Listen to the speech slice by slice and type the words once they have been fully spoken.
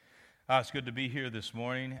It's good to be here this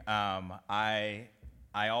morning. I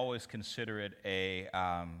always consider it a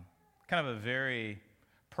kind of a very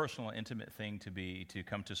personal, intimate thing to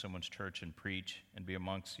come to someone's church and preach and be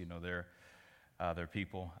amongst their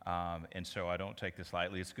people, and so I don't take this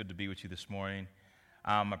lightly. It's good to be with you this morning.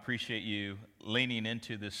 I appreciate you leaning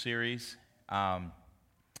into this series.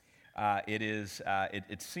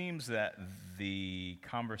 It seems that the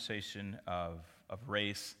conversation of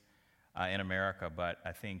race in America, but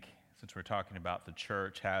I think since we're talking about the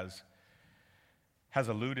church, has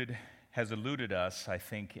eluded us, I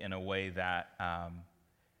think, in a way that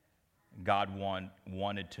God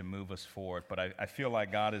wanted to move us forward. But I feel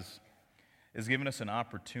like God is giving us an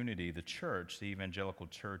opportunity, the church, the evangelical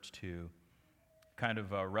church, to kind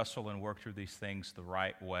of wrestle and work through these things the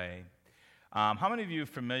right way. How many of you are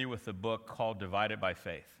familiar with the book called Divided by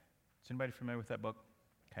Faith? Is anybody familiar with that book?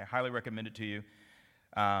 Okay, I highly recommend it to you.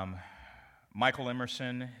 Michael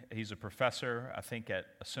Emerson, he's a professor, I think, at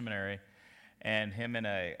a seminary, and him and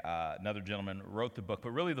another gentleman wrote the book.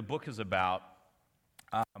 But really, the book is about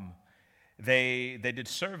they did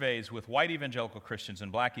surveys with white evangelical Christians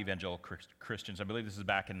and black evangelical Christians. I believe this is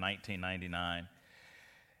back in 1999.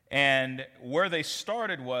 And where they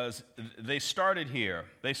started here.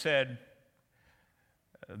 They said,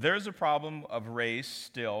 there's a problem of race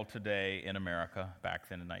still today in America, back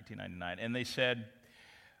then in 1999. And they said,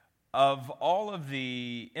 of all of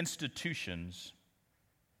the institutions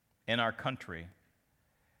in our country,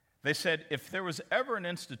 they said if there was ever an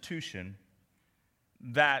institution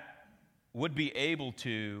that would be able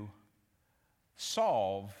to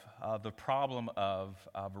solve the problem of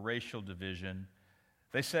racial division,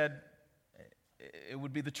 they said it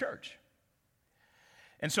would be the church.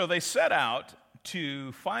 And so they set out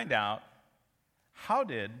to find out, how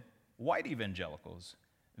did white evangelicals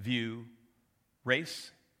view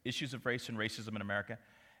issues of race and racism in America,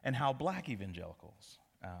 and how black evangelicals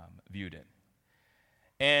viewed it.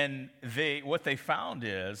 And what they found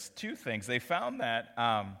is two things. They found that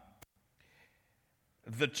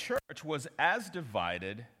the church was as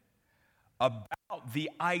divided about the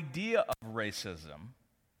idea of racism,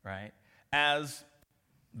 right, as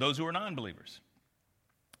those who were non-believers.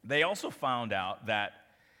 They also found out that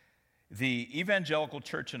the evangelical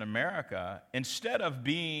church in America, instead of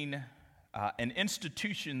being an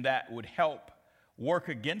institution that would help work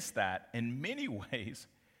against that, in many ways,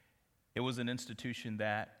 it was an institution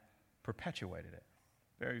that perpetuated it.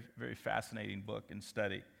 Very, very fascinating book and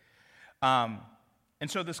study. And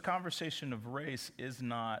so this conversation of race is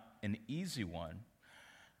not an easy one.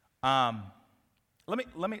 Let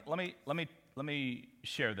me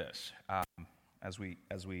share this as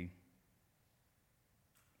we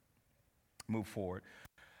move forward.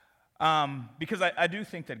 Because I do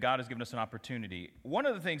think that God has given us an opportunity. One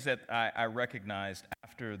of the things that I recognized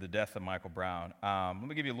after the death of Michael Brown, let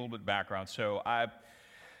me give you a little bit of background. So I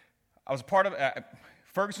was a part of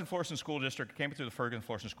Ferguson-Florissant School District. I came through the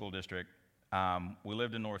Ferguson-Florissant School District. We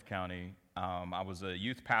lived in North County. I was a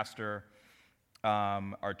youth pastor.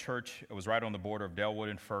 Our church was right on the border of Delwood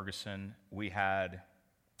and Ferguson. We had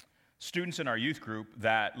students in our youth group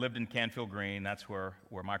that lived in Canfield Green. That's where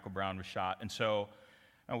Michael Brown was shot. And so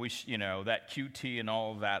that QT and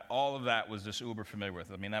all of that was just uber familiar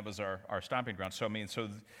with. I mean, that was our stomping ground. So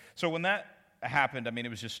when that happened, I mean, it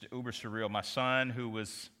was just uber surreal. My son, who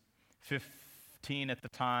was 15 at the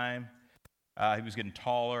time, he was getting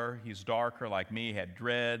taller. He's darker like me. He had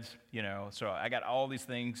dreads, So I got all these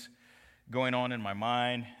things going on in my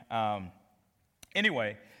mind.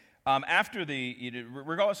 Anyway, after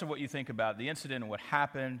regardless of what you think about the incident and what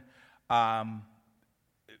happened,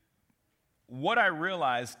 what I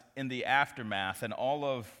realized in the aftermath and all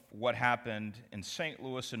of what happened in St.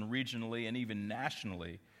 Louis and regionally and even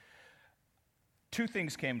nationally, two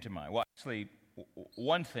things came to mind. Well, actually,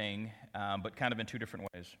 one thing, but kind of in two different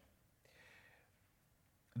ways.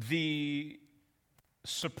 The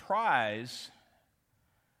surprise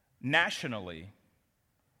nationally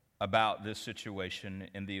about this situation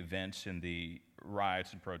and the events and the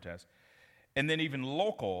riots and protests, and then even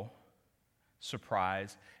local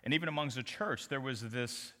surprise, and even amongst the church, there was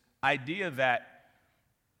this idea that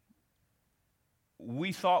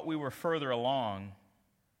we thought we were further along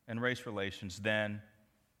in race relations than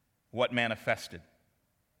what manifested,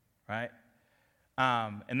 right?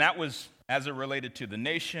 And that was as it related to the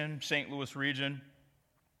nation, St. Louis region,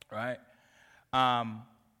 right?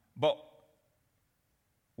 But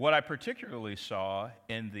what I particularly saw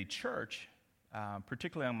in the church,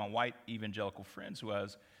 particularly among my white evangelical friends,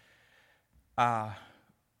 was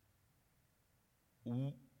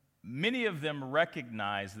many of them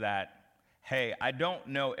recognize that hey, I don't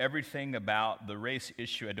know everything about the race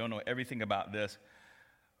issue. I don't know everything about this,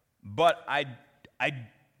 but I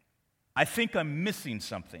think I'm missing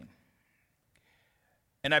something.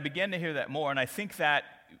 And I began to hear that more, and I think that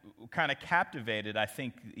kind of captivated,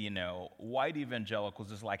 white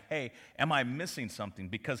evangelicals is like, hey, am I missing something?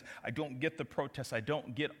 Because I don't get the protests. I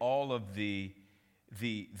don't get all of the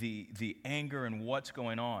anger and what's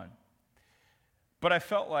going on. But I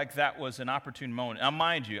felt like that was an opportune moment. Now,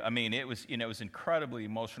 mind you, it was incredibly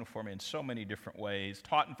emotional for me in so many different ways.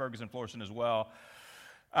 Taught in Ferguson, Florissant as well.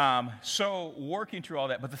 So working through all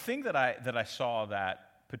that. But the thing that I saw that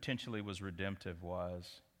potentially was redemptive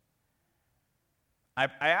was, I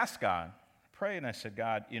asked God, prayed, and I said,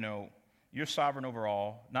 God, you're sovereign over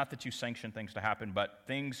all. Not that you sanction things to happen, but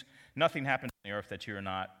nothing happens on the earth that you're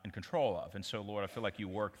not in control of. And so, Lord, I feel like you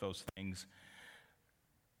work those things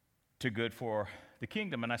to good for the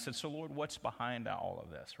kingdom. And I said, so Lord, what's behind all of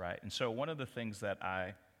this, right? And so one of the things that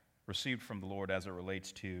I received from the Lord as it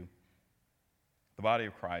relates to the body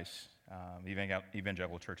of Christ,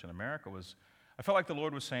 Evangelical Church in America, was I felt like the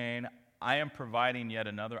Lord was saying, I am providing yet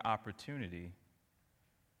another opportunity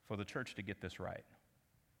for the church to get this right.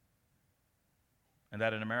 And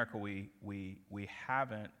that in America we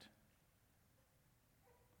haven't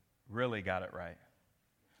really got it right.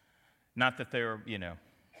 Not that there,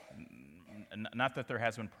 not that there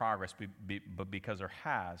has been progress, but because there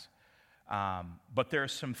has. But there are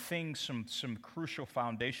some things, some crucial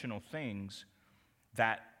foundational things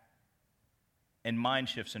that, and mind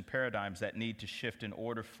shifts and paradigms that need to shift in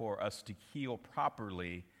order for us to heal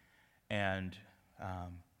properly and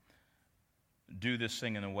do this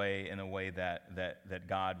thing in a way that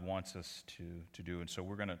God wants us to do. And so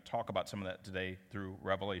we're going to talk about some of that today through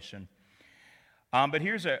Revelation. But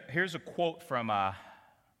here's a quote from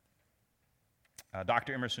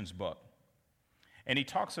Dr. Emerson's book. And he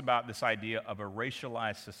talks about this idea of a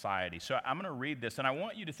racialized society. So I'm going to read this, and I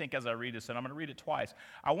want you to think as I read this, and I'm going to read it twice.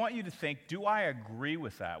 I want you to think, do I agree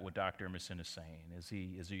with that, what Dr. Emerson is saying? Is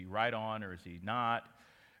he right on, or is he not?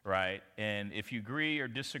 Right? And if you agree or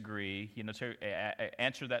disagree,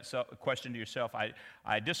 answer that question to yourself.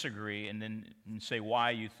 I disagree, and then say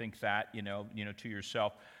why you think that, to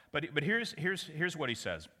yourself. But here's what he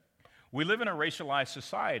says. We live in a racialized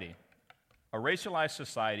society. A racialized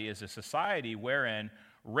society is a society wherein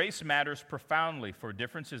race matters profoundly for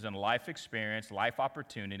differences in life experience, life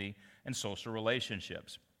opportunity, and social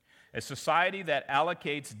relationships. A society that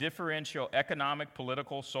allocates differential economic,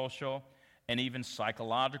 political, social, and even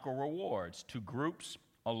psychological rewards to groups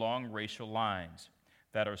along racial lines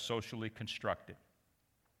that are socially constructed.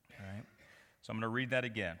 All right? So I'm going to read that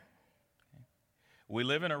again. Okay. We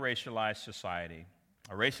live in a racialized society.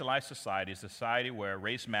 A racialized society is a society where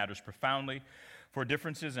race matters profoundly for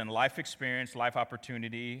differences in life experience, life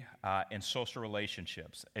opportunity, and social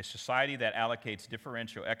relationships. A society that allocates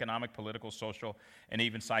differential economic, political, social, and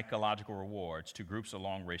even psychological rewards to groups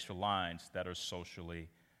along racial lines that are socially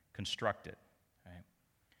constructed. Right?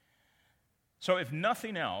 So if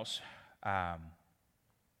nothing else,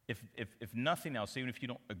 if nothing else, even if you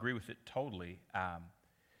don't agree with it totally,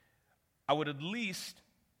 I would at least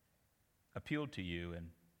appeal to you and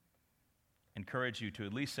encourage you to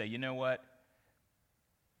at least say, you know what?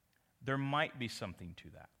 There might be something to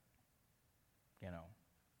that.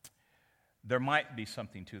 There might be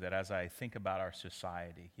something to that as I think about our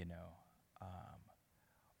society,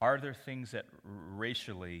 Are there things that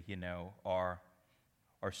racially, are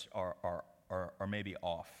maybe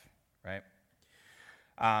off, right?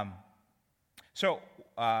 So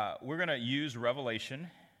we're going to use Revelation.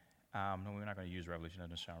 No, we're not going to use Revelation. That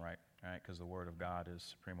doesn't sound right, because the Word of God is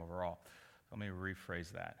supreme over all. So let me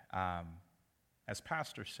rephrase that. As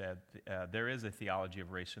Pastor said, there is a theology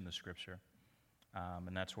of race in the Scripture,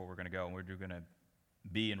 and that's where we're going to go. And we're going to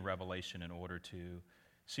be in Revelation in order to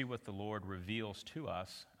see what the Lord reveals to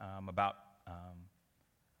us about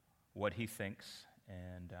what He thinks,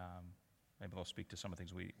 and maybe they'll speak to some of the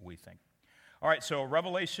things we think. All right, so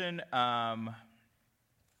Revelation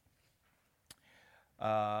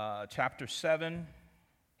chapter 7,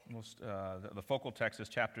 the focal text is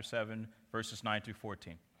chapter 7, verses 9 through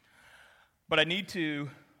 14. But I need to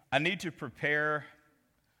prepare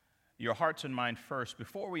your hearts and mind first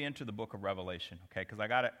before we enter the book of Revelation, okay? Because I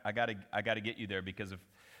gotta get you there, because if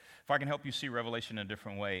I can help you see Revelation in a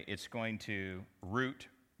different way, it's going to root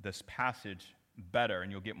this passage better,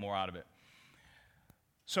 and you'll get more out of it.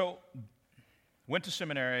 So, went to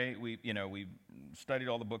seminary. We studied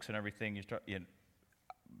all the books and everything. You start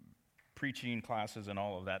preaching classes and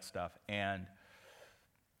all of that stuff, and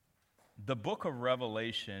the book of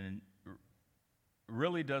Revelation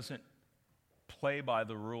really doesn't play by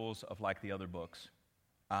the rules of like the other books.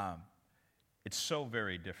 It's so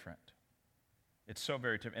very different. It's so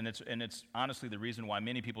very different, and it's honestly the reason why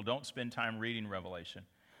many people don't spend time reading Revelation.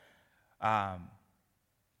 And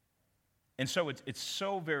so it's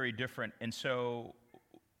so very different, and so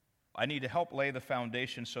I need to help lay the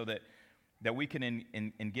foundation so that we can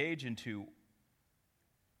engage into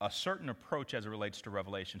a certain approach as it relates to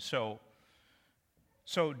Revelation. So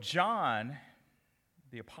John,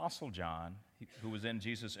 the Apostle John, who was in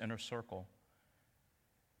Jesus' inner circle,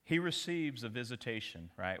 he receives a visitation,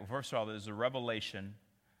 right? Well, first of all, there's a revelation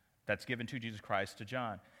that's given to Jesus Christ to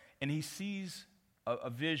John. And he sees a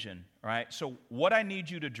vision, right? So what I need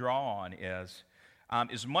you to draw on is,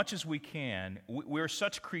 as much as we can, we're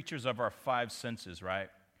such creatures of our five senses, right?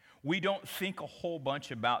 We don't think a whole bunch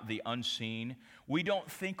about the unseen. We don't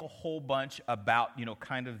think a whole bunch about,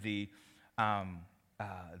 kind of the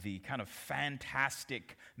kind of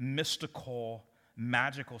fantastic, mystical,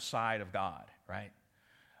 magical side of God, right?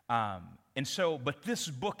 But this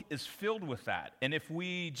book is filled with that. And if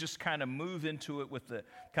we just kind of move into it with the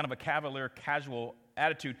kind of a cavalier, casual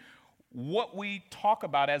attitude, what we talk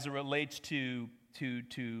about as it relates to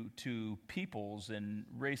peoples and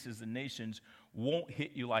races and nations won't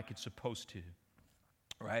hit you like it's supposed to,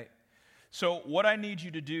 right? So what I need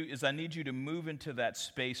you to do is I need you to move into that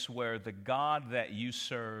space where the God that you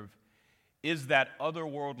serve is that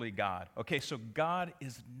otherworldly God. Okay, so God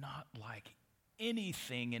is not like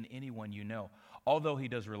anything and anyone you know, although he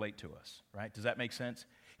does relate to us, right? Does that make sense?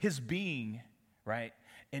 His being, right,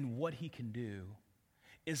 and what he can do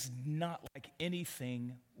is not like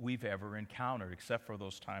anything we've ever encountered, except for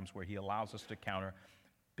those times where he allows us to encounter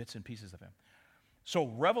bits and pieces of him. So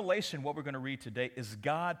Revelation, what we're going to read today, is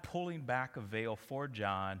God pulling back a veil for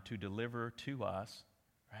John to deliver to us,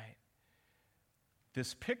 right,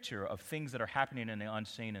 this picture of things that are happening in the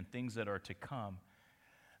unseen and things that are to come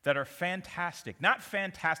that are fantastic. Not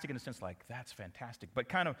fantastic in the sense like, that's fantastic, but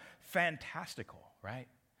kind of fantastical, right?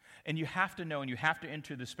 And you have to know and you have to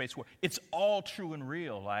enter this space where it's all true and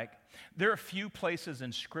real. Like, there are a few places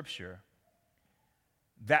in Scripture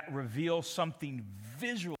that reveal something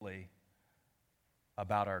visually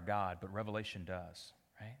about our God, but Revelation does,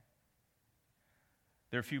 right?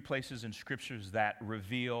 There are a few places in Scriptures that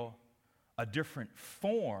reveal a different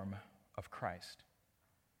form of Christ.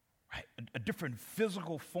 Right? A different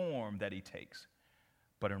physical form that he takes,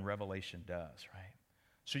 but in Revelation does, right?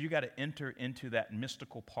 So you got to enter into that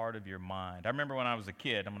mystical part of your mind. I remember when I was a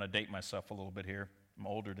kid, I'm going to date myself a little bit here. I'm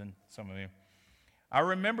older than some of you. I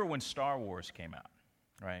remember when Star Wars came out,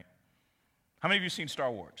 right? How many of you seen Star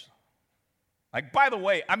Wars? Like, by the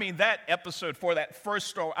way, that episode for that first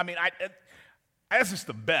Star Wars, that's just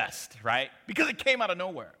the best, right? Because it came out of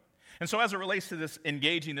nowhere. And so as it relates to this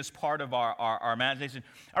engaging this part of our imagination,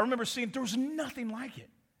 I remember seeing there was nothing like it.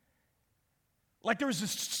 Like, there was this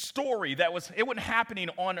story it wasn't happening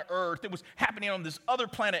on Earth. It was happening on this other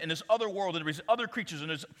planet and this other world, and there was other creatures, and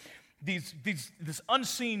there's this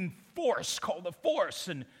unseen force called the Force.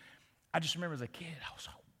 And I just remember as a kid, I was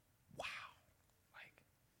like, wow.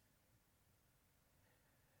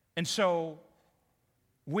 And so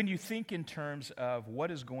when you think in terms of what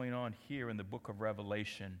is going on here in the book of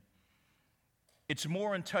Revelation, it's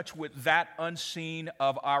more in touch with that unseen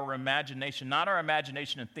of our imagination, not our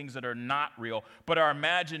imagination of things that are not real, but our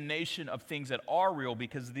imagination of things that are real,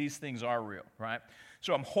 because these things are real, right?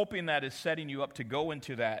 So I'm hoping that is setting you up to go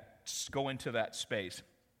into that space.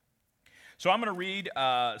 So I'm going to read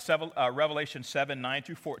Revelation 7, 9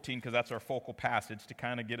 through 14, because that's our focal passage to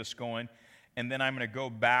kind of get us going. And then I'm going to go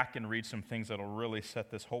back and read some things that will really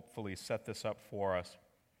hopefully set this up for us.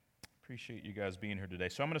 Appreciate you guys being here today.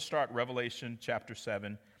 So I'm going to start Revelation chapter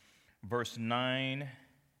 7, verse 9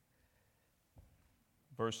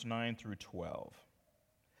 through 12.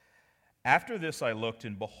 After this I looked,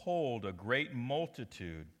 and behold, a great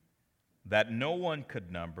multitude that no one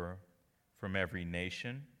could number, from every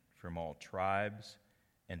nation, from all tribes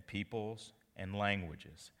and peoples and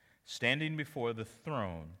languages, standing before the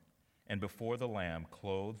throne and before the Lamb,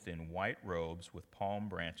 clothed in white robes with palm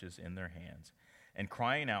branches in their hands, and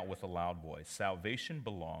crying out with a loud voice, "Salvation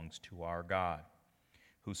belongs to our God,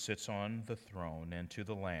 who sits on the throne, and to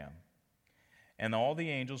the Lamb." And all the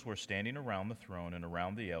angels were standing around the throne and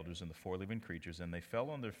around the elders and the four living creatures, and they fell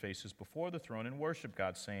on their faces before the throne and worshiped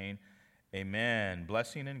God, saying, "Amen.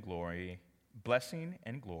 Blessing and glory,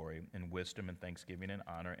 and wisdom and thanksgiving and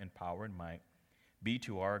honor and power and might be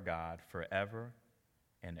to our God forever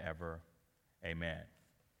and ever. Amen."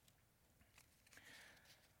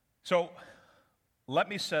 So, let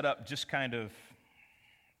me set up just kind of,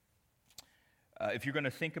 if you're going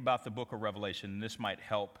to think about the book of Revelation, this might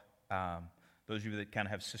help those of you that kind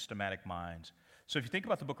of have systematic minds. So if you think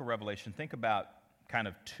about the book of Revelation, think about kind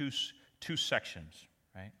of two sections,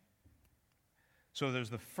 right? So there's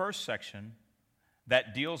the first section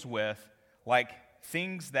that deals with like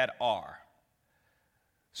things that are.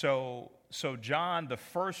 So John, the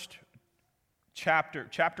first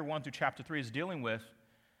chapter 1 through chapter 3 is dealing with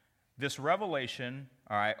this revelation,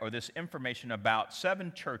 all right, or this information about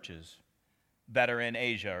 7 churches that are in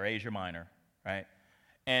Asia or Asia Minor, right?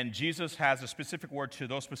 And Jesus has a specific word to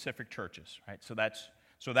those specific churches, right? So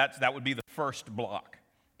that would be the first block.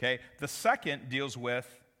 Okay? The second deals with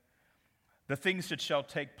the things that shall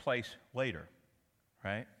take place later,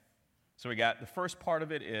 right? So we got the first part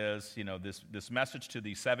of it is, this message to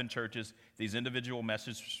these 7 churches, these individual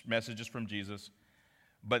messages from Jesus.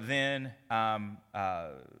 But then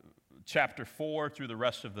chapter 4 through the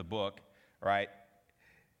rest of the book, right?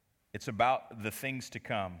 It's about the things to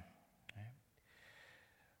come.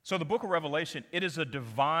 So the book of Revelation, it is a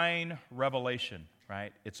divine revelation,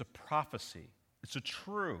 right? It's a prophecy. It's a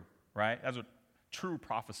true, right? That's what true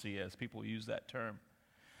prophecy is. People use that term.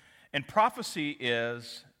 And prophecy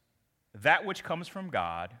is that which comes from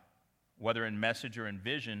God, whether in message or in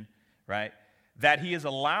vision, right? That he is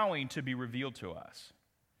allowing to be revealed to us.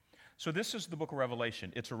 So this is the book of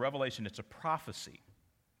Revelation. It's a revelation. It's a prophecy,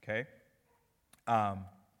 okay?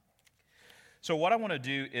 So what I want to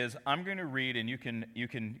do is I'm going to read, and you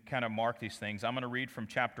can kind of mark these things. I'm going to read from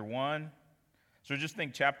chapter 1. So just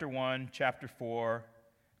think chapter 1, chapter 4,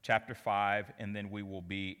 chapter 5, and then we will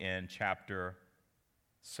be in chapter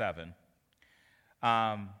 7.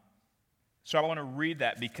 So I want to read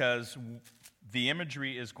that because the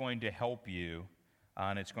imagery is going to help you,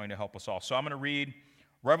 and it's going to help us all. So I'm going to read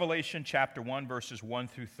Revelation chapter 1, verses 1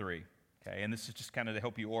 through 3. Okay, and this is just kind of to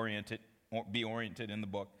help you be oriented in the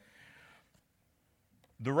book.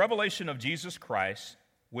 The revelation of Jesus Christ,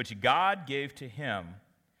 which God gave to him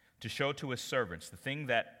to show to his servants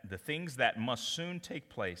the things that must soon take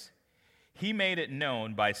place, he made it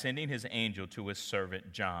known by sending his angel to his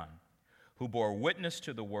servant John, who bore witness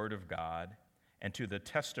to the word of God and to the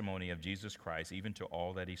testimony of Jesus Christ, even to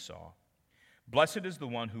all that he saw. Blessed is the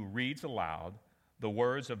one who reads aloud the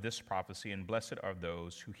words of this prophecy, and blessed are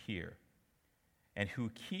those who hear and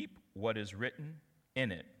who keep what is written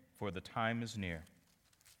in it, for the time is near.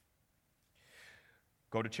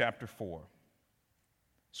 Go to chapter 4.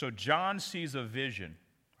 So John sees a vision,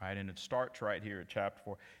 right? And it starts right here at chapter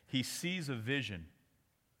 4. He sees a vision.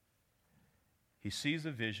 He sees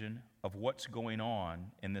a vision of what's going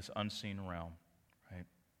on in this unseen realm, right?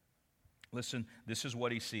 Listen, this is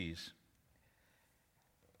what he sees.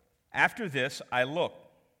 After this, I looked,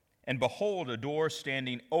 and behold, a door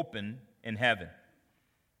standing open in heaven.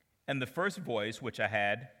 And the first voice which I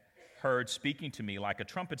had heard speaking to me like a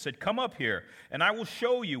trumpet said, "Come up here, and I will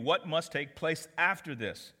show you what must take place after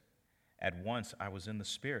this." At once I was in the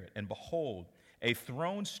Spirit, and behold, a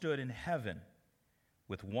throne stood in heaven,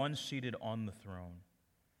 with one seated on the throne.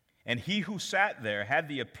 And he who sat there had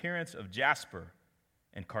the appearance of jasper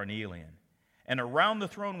and carnelian. And around the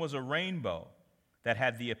throne was a rainbow that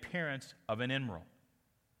had the appearance of an emerald.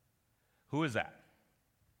 Who is that?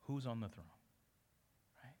 Who's on the throne?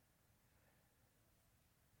 Right?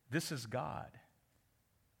 This is God.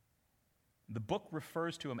 The book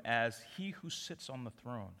refers to him as he who sits on the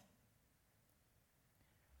throne.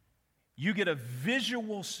 You get a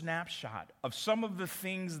visual snapshot of some of the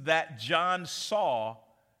things that John saw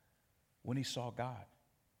when he saw God.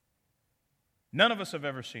 None of us have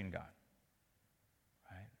ever seen God.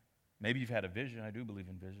 Right? Maybe you've had a vision. I do believe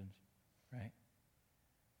in visions. Right?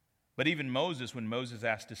 But even Moses, when Moses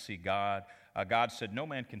asked to see God, God said, "No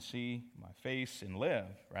man can see my face and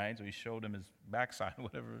live." Right? So he showed him his backside,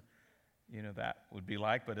 whatever that would be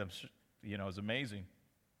like. But it was amazing.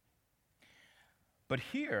 But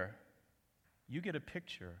here, you get a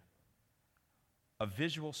picture,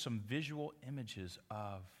 some visual images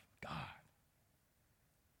of God.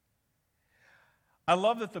 I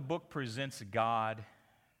love that the book presents God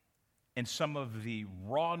in some of the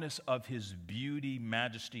rawness of his beauty,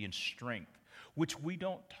 majesty, and strength, which we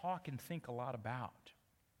don't talk and think a lot about.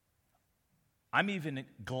 I'm even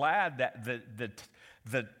glad that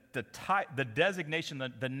the designation,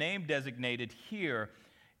 the name designated here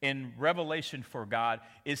in Revelation for God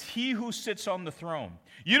is he who sits on the throne.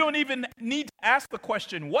 You don't even need to ask the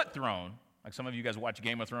question, what throne? Like some of you guys watch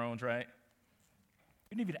Game of Thrones, right?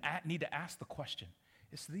 You don't even need to ask the question.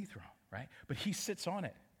 It's the throne, right? But he sits on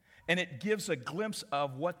it. And it gives a glimpse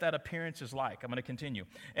of what that appearance is like. I'm going to continue.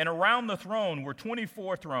 And around the throne were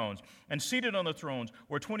 24 thrones, and seated on the thrones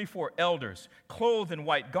were 24 elders, clothed in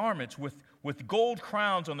white garments with gold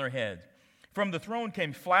crowns on their heads. From the throne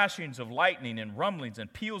came flashings of lightning and rumblings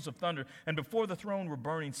and peals of thunder, and before the throne were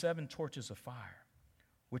burning 7 torches of fire,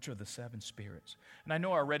 which are the 7 spirits. And I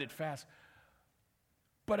know I read it fast,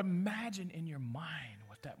 but imagine in your mind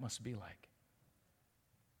what that must be like.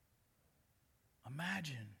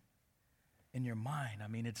 Imagine in your mind. I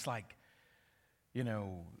mean, it's like, you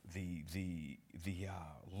know, the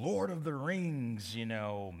Lord of the Rings, you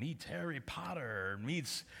know, meets Harry Potter,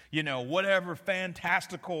 meets, you know, whatever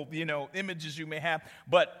fantastical, you know, images you may have,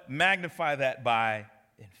 but magnify that by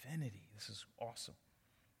infinity. This is awesome.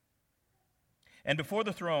 And before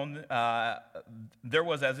the throne, there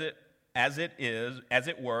was, as it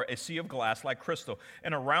were, a sea of glass like crystal.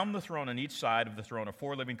 And around the throne, on each side of the throne, are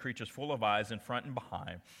 4 living creatures full of eyes in front and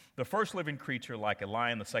behind. The first living creature like a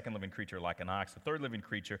lion, the second living creature like an ox, the third living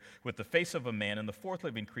creature with the face of a man, and the fourth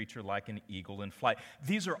living creature like an eagle in flight.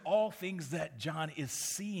 These are all things that John is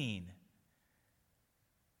seeing.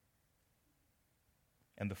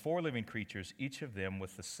 And the 4 living creatures, each of them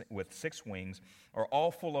with 6 wings, are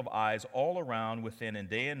all full of eyes all around within, and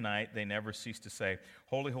day and night they never cease to say,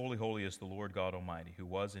 Holy, holy, holy is the Lord God Almighty, who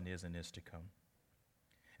was and is to come.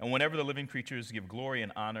 And whenever the living creatures give glory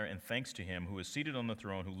and honor and thanks to him who is seated on the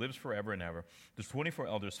throne, who lives forever and ever, the 24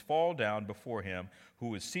 elders fall down before him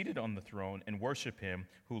who is seated on the throne and worship him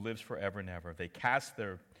who lives forever and ever. They cast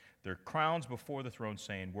their crowns before the throne,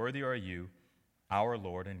 saying, Worthy are you, our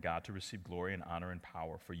Lord and God, to receive glory and honor and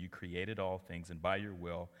power, for you created all things, and by your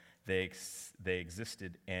will they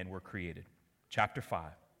existed and were created. Chapter 5,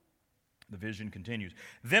 the vision continues.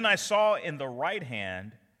 Then I saw in the right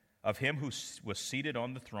hand of him who was seated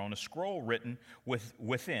on the throne a scroll written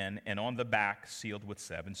within and on the back sealed with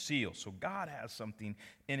 7 seals. So God has something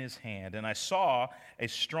in his hand. And I saw a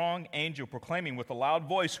strong angel proclaiming with a loud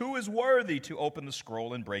voice, Who is worthy to open the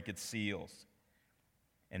scroll and break its seals?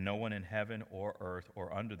 And no one in heaven or earth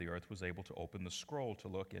or under the earth was able to open the scroll to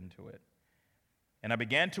look into it. And I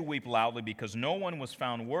began to weep loudly because no one was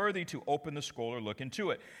found worthy to open the scroll or look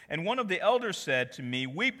into it. And one of the elders said to me,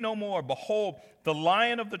 Weep no more. Behold, the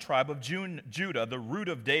Lion of the tribe of Judah, the Root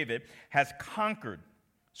of David, has conquered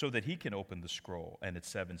so that he can open the scroll and its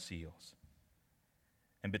 7 seals.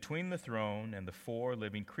 And between the throne and the 4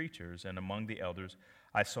 living creatures and among the elders,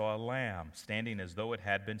 I saw a lamb standing as though it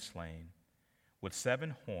had been slain, with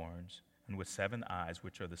 7 horns and with 7 eyes,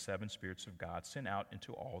 which are the 7 spirits of God, sent out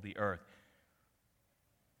into all the earth.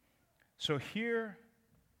 So here,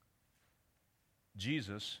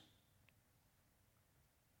 Jesus,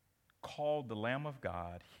 called the Lamb of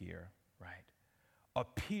God here, right,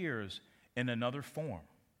 appears in another form,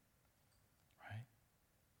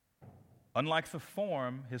 right? Unlike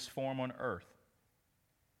his form on earth,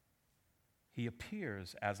 he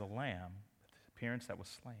appears as a lamb, with the appearance that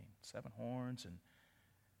was slain, 7 horns, and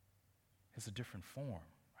has a different form,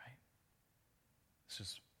 right? This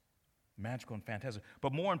is magical and fantastic.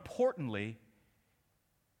 But more importantly,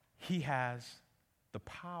 he has the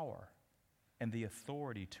power and the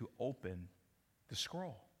authority to open the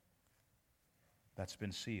scroll that's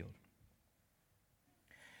been sealed.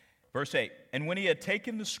 Verse 8, and when he had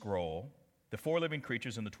taken the scroll, the 4 living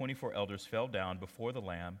creatures and the 24 elders fell down before the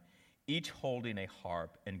Lamb, each holding a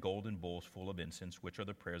harp and golden bowls full of incense, which are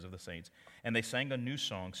the prayers of the saints. And they sang a new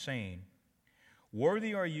song, saying,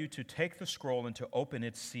 Worthy are you to take the scroll and to open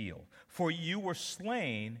its seal. For you were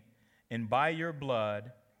slain, and by your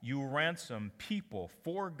blood you ransomed people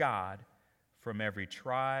for God from every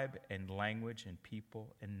tribe and language and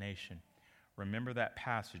people and nation. Remember that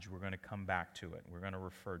passage. We're going to come back to it. We're going to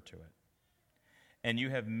refer to it. And you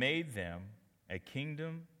have made them a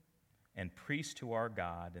kingdom and priests to our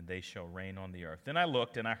God, and they shall reign on the earth. Then I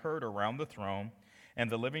looked, and I heard around the throne and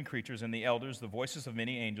the living creatures and the elders the voices of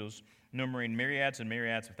many angels, numbering myriads and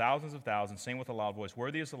myriads of thousands, saying with a loud voice,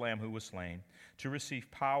 Worthy is the Lamb who was slain, to receive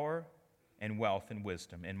power and wealth and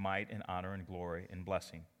wisdom and might and honor and glory and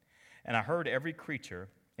blessing. And I heard every creature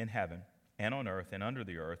in heaven and on earth and under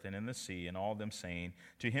the earth and in the sea, and all of them saying,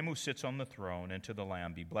 To him who sits on the throne and to the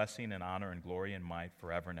Lamb be blessing and honor and glory and might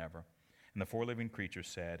forever and ever. And the 4 living creatures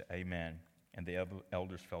said, Amen. And the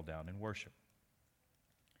elders fell down and worshiped.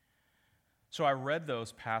 So I read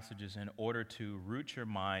those passages in order to root your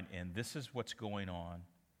mind in this is what's going on.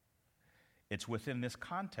 It's within this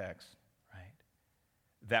context, right,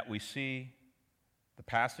 that we see the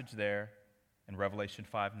passage there in Revelation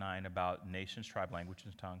 5:9 about nations, tribe, language,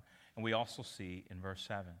 and tongue. And we also see in verse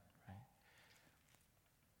 7, right?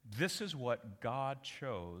 This is what God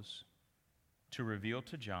chose to reveal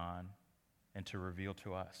to John and to reveal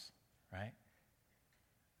to us, right?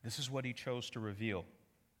 This is what he chose to reveal.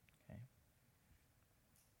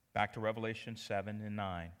 Back to Revelation 7 and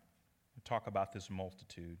 9. We'll talk about this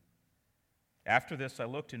multitude. After this I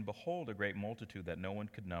looked, and behold, a great multitude that no one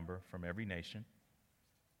could number, from every nation,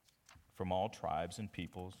 from all tribes and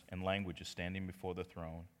peoples and languages, standing before the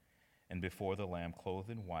throne and before the Lamb, clothed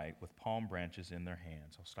in white, with palm branches in their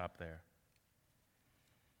hands. I'll stop there.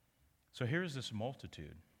 So here's this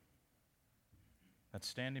multitude that's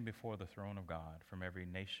standing before the throne of God, from every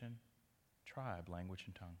nation, tribe, language,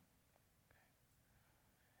 and tongue.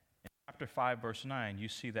 In chapter 5, verse 9, you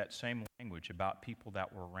see that same language about people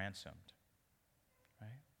that were ransomed. Right?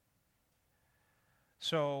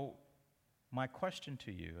 So, my question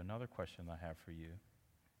to you, another question I have for you,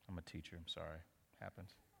 I'm a teacher, I'm sorry,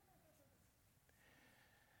 happens.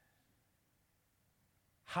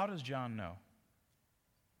 How does John know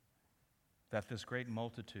that this great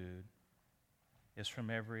multitude is from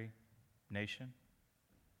every nation,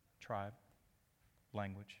 tribe,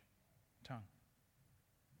 language, tongue?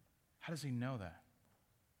 How does he know that?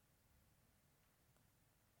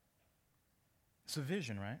 It's a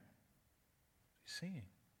vision, right? He's seeing.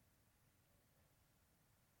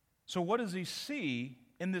 So what does he see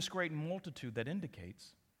in this great multitude that indicates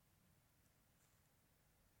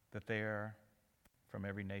that they are from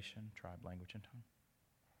every nation, tribe, language, and tongue?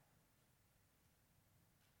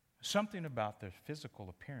 Something about their physical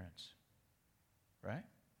appearance, right?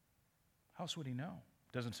 How else would he know?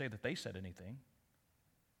 It doesn't say that they said anything.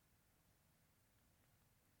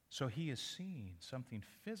 So he is seeing something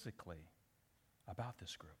physically about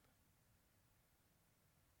this group.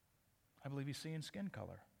 I believe he's seeing skin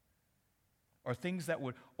color, or things that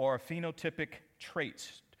would, or phenotypic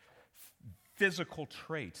traits, physical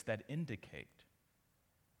traits that indicate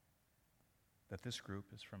that this group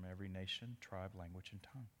is from every nation, tribe, language, and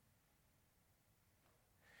tongue.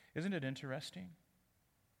 Isn't it interesting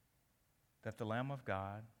that the Lamb of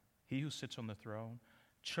God, he who sits on the throne,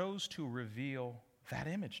 chose to reveal that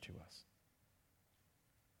image to us?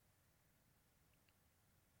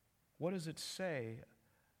 What does it say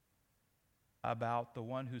about the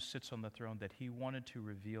one who sits on the throne that he wanted to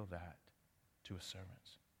reveal that to his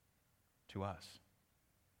servants, to us?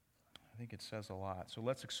 I think it says a lot. So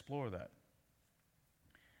let's explore that.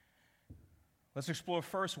 Let's explore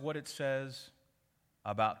first what it says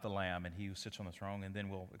about the Lamb and he who sits on the throne, and then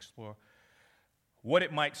we'll explore what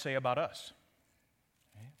it might say about us.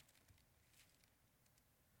 Okay?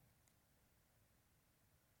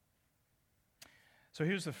 So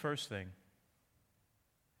here's the first thing.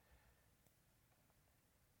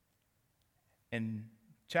 In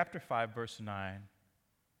chapter 5, verse 9,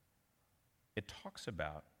 it talks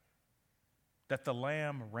about that the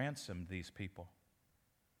Lamb ransomed these people.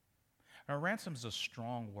 Now, ransom is a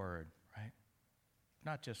strong word, right?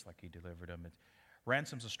 Not just like he delivered them.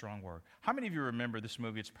 Ransom's a strong word. How many of you remember this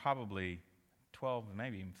movie? It's probably 12,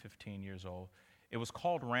 maybe even 15 years old. It was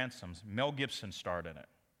called Ransoms. Mel Gibson starred in it,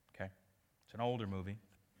 okay? It's an older movie,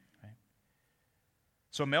 right?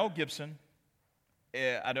 So Mel Gibson,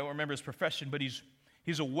 I don't remember his profession, but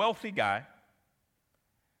he's a wealthy guy,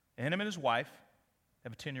 and him and his wife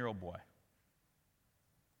have a 10-year-old boy,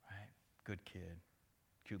 right? Good kid,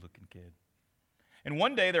 cute-looking kid. And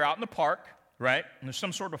one day they're out in the park, right? And there's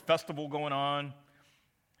some sort of festival going on.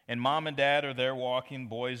 And mom and dad are there walking,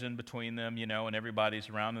 boys in between them, and everybody's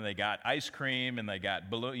around. And they got ice cream, and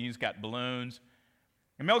he's got balloons.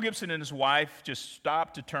 And Mel Gibson and his wife just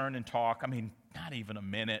stop to turn and talk. I mean, not even a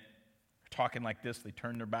minute. They're talking like this. They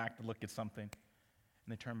turn their back to look at something. And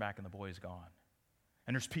they turn back, and the boy is gone.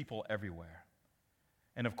 And there's people everywhere.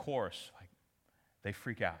 And of course, they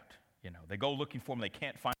freak out. They go looking for him. They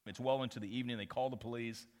can't find him. It's well into the evening. They call the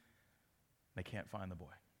police. They can't find the boy.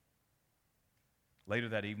 Later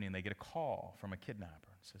that evening, they get a call from a kidnapper.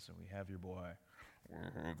 It says, "We have your boy." We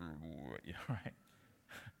have your boy. Yeah, right.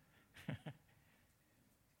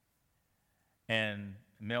 And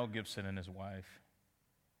Mel Gibson and his wife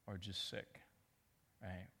are just sick,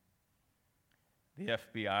 right? The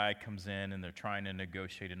FBI comes in, and they're trying to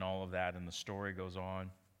negotiate and all of that, and the story goes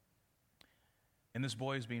on. And this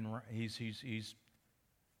boy is being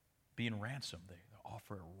ransomed. They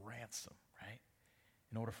offer a ransom, right?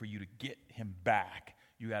 In order for you to get him back,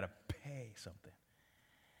 you got to pay something.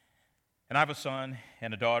 And I have a son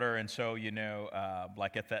and a daughter, and so,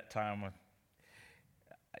 like at that time,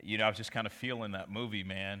 I was just kind of feeling that movie,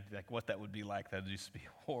 man, like what that would be like. That would just be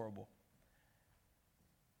horrible.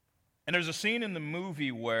 And there's a scene in the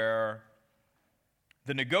movie where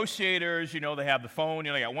the negotiators, they have the phone,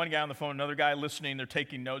 they got one guy on the phone, another guy listening, they're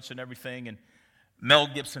taking notes and everything, and Mel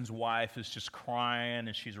Gibson's wife is just crying,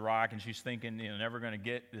 and she's rocking, she's thinking, never going to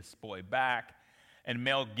get this boy back. And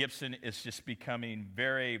Mel Gibson is just becoming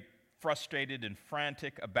very frustrated and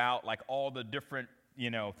frantic about all the different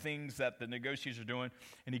things that the negotiators are doing,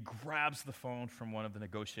 and he grabs the phone from one of the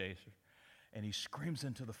negotiators, and he screams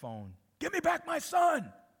into the phone, "Give me back my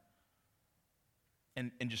son!"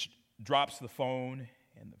 And just drops the phone,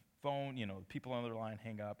 and the phone, people on the other line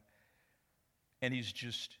hang up, and he's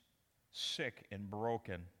just sick and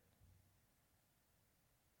broken.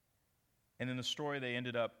 And in the story, they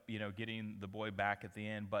ended up, getting the boy back at the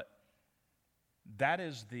end, but that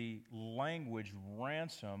is the language,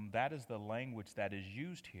 ransom, that is the language that is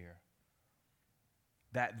used here.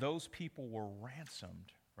 That those people were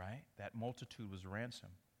ransomed, right? That multitude was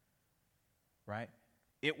ransomed, right?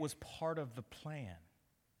 It was part of the plan.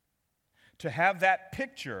 To have that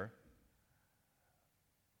picture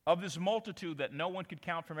of this multitude that no one could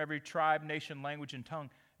count from every tribe, nation, language, and tongue,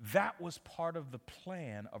 that was part of the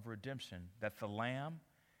plan of redemption that the Lamb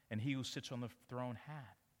and he who sits on the throne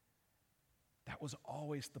had. That was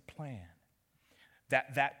always the plan.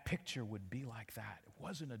 That picture would be like that. It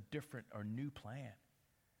wasn't a different or new plan.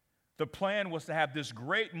 The plan was to have this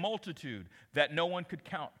great multitude that no one could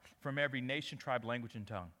count from every nation, tribe, language, and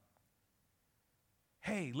tongue.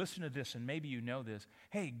 Hey, listen to this, and maybe you know this.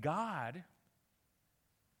 Hey, God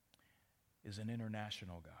is an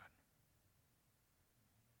international God.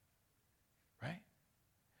 Right?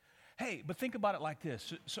 Hey, but think about it like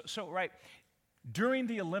this. So right, during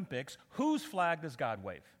the Olympics, whose flag does God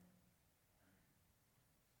wave?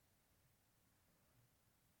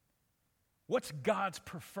 What's God's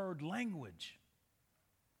preferred language?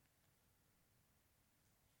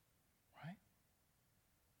 Right?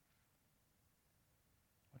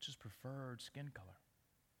 What's his preferred skin color?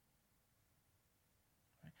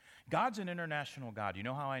 Right? God's an international God. You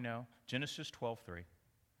know how I know? Genesis 12:3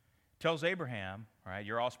 tells Abraham, all right,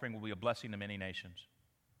 your offspring will be a blessing to many nations.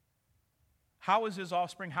 How is his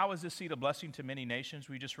offspring? How is this seed a blessing to many nations?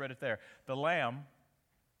 We just read it there. The Lamb,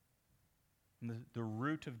 the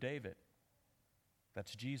root of David.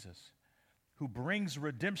 That's Jesus, who brings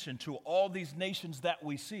redemption to all these nations that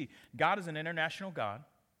we see. God is an international God.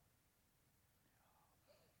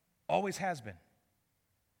 Always has been.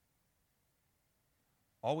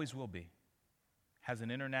 Always will be. Has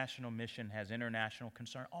an international mission, has international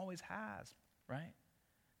concern. Always has, right?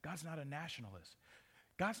 God's not a nationalist.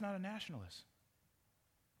 God's not a nationalist.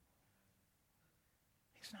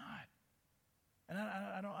 He's not. And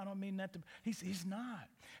I don't mean that to, he's not.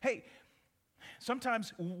 Hey,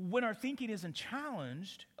 sometimes when our thinking isn't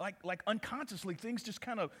challenged, like unconsciously, things just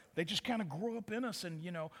kind of grow up in us, and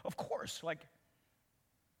of course, like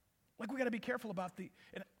we got to be careful about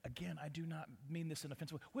and again, I do not mean this in an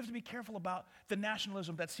offensive way. We have to be careful about the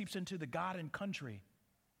nationalism that seeps into the God and country,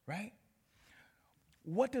 right?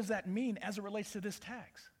 What does that mean as it relates to this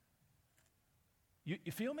text?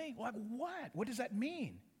 You feel me? Like what? What does that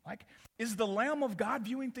mean? Like, is the Lamb of God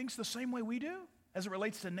viewing things the same way we do as it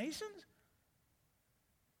relates to nations?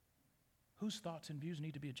 Whose thoughts and views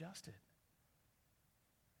need to be adjusted?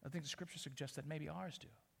 I think the Scripture suggests that maybe ours do.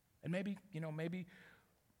 And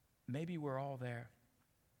maybe we're all there.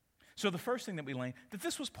 So the first thing that we learned, that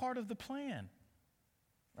this was part of the plan,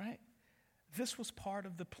 right? This was part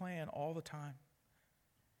of the plan all the time.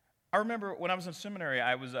 I remember when I was in seminary,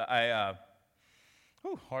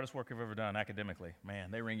 hardest work I've ever done academically. Man,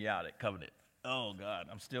 they ring you out at Covenant. Oh, God,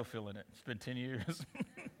 I'm still feeling it. It's been 10 years.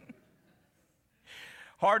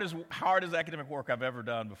 Hardest academic work I've ever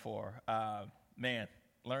done before. Man,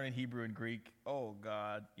 learning Hebrew and Greek. Oh,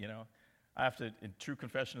 God, I have to, in true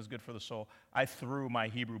confession is good for the soul, I threw my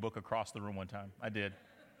Hebrew book across the room one time. I did.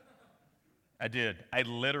 I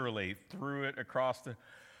literally threw it across the,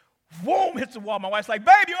 boom, hits the wall. My wife's like,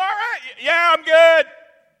 "Babe, you all right?" "Yeah, I'm good."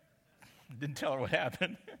 Didn't tell her what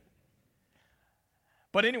happened.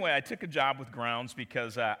 But anyway, I took a job with grounds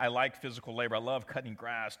because I like physical labor. I love cutting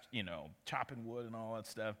grass, chopping wood and all that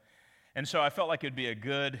stuff. And so I felt like it'd be a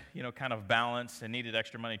good, kind of balance, and needed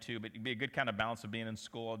extra money too, but it'd be a good kind of balance of being in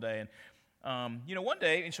school all day. And, one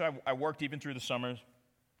day, and so I worked even through the summers.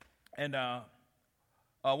 And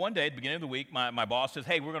one day, at the beginning of the week, my boss says,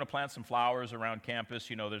 "Hey, we're going to plant some flowers around campus.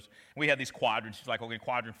 We had these quadrants." She's like, "Okay,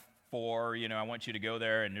 quadrant 4, I want you to go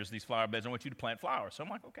there, and there's these flower beds. I want you to plant flowers." So I'm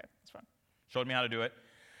like, "Okay, that's fine." Showed me how to do it.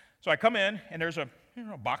 So I come in, and there's a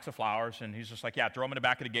box of flowers, and he's just like, "Yeah, throw them in the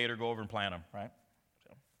back of the gator, go over and plant them," right? So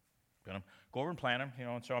I'm going to go over and plant them,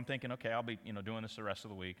 and so I'm thinking, okay, I'll be, doing this the rest of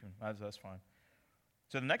the week, and that's fine.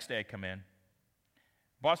 So the next day I come in,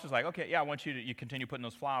 boss was like, "Okay, yeah, I want you to continue putting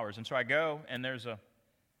those flowers." And so I go, and there's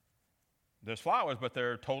flowers, but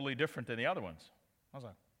they're totally different than the other ones. I was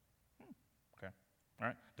like, okay, all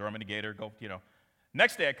right, throw them in the gator, go,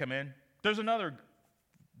 Next day I come in, there's another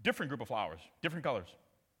different group of flowers, different colors.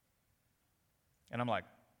 And I'm like,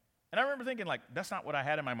 And I remember thinking, like, that's not what I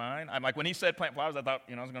had in my mind. I'm like, when he said plant flowers, I thought,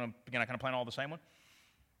 I was going to, kind of plant all the same one.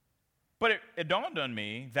 But it dawned on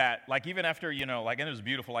me that, like, even after, and it was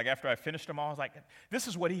beautiful, like, after I finished them all, I was like, this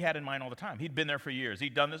is what he had in mind all the time. He'd been there for years.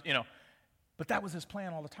 He'd done this, But that was his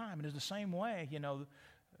plan all the time. And it's the same way,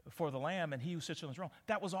 for the Lamb and he who sits on the throne.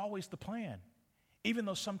 That was always the plan. Even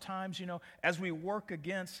though sometimes, as we work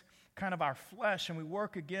against kind of our flesh and we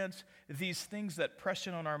work against these things that press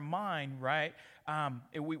in on our mind, right?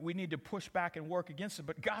 We need to push back and work against it.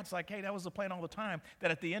 But God's like, hey, that was the plan all the time,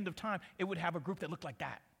 that at the end of time, it would have a group that looked like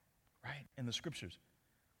that, right? In the scriptures.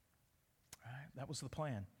 Right? That was the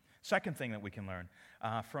plan. Second thing that we can learn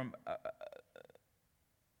from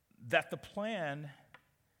that the plan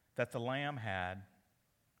that the Lamb had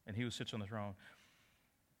and he who sits on the throne,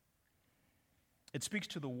 it speaks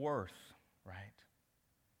to the worth, right,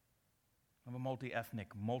 of a multi-ethnic,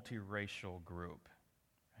 multiracial group,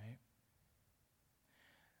 right?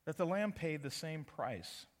 That the Lamb paid the same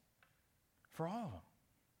price for all of them.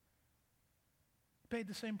 He paid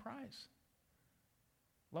the same price.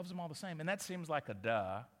 Loves them all the same. And that seems like a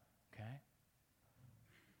duh, okay?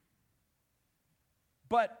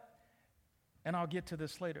 But, and I'll get to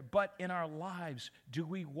this later, but in our lives, do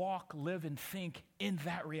we walk, live, and think in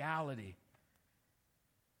that reality?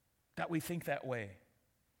 That we think that way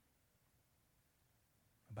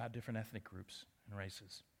about different ethnic groups and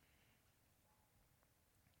races.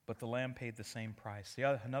 But the Lamb paid the same price.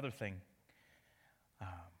 Another thing,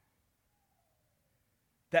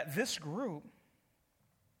 that this group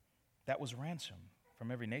that was ransomed from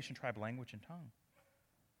every nation, tribe, language, and tongue,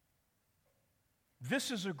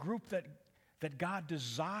 this is a group that God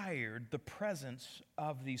desired the presence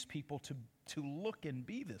of these people to look and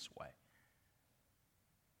be this way.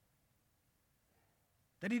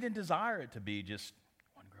 That he didn't desire it to be just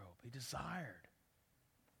one group. He desired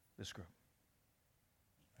this group.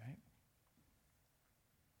 Right?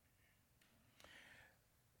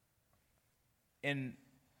 In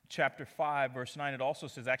chapter 5, verse 9, it also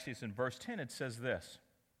says, actually it's in verse 10, it says this,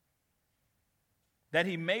 that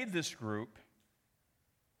he made this group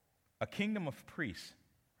a kingdom of priests,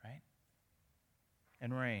 right?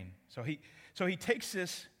 And reign. So he takes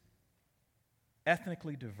this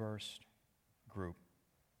ethnically diverse group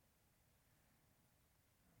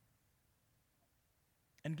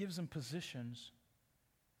and gives them positions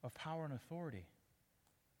of power and authority.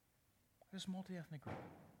 This multi-ethnic group.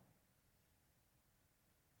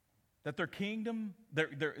 That their kingdom,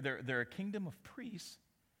 they're a kingdom of priests,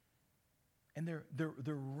 and they're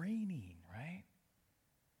reigning, right?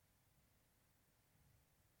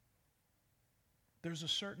 There's a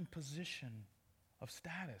certain position of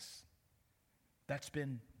status that's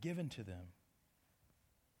been given to them.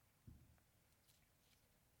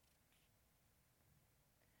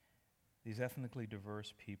 These ethnically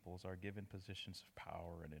diverse peoples are given positions of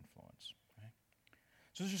power and influence. Right?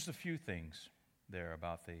 So there's just a few things there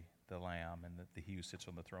about the Lamb and the he who sits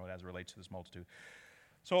on the throne as it relates to this multitude.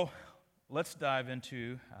 So let's dive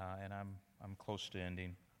into, and I'm close to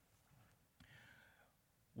ending.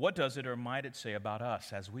 What does it or might it say about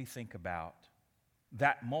us as we think about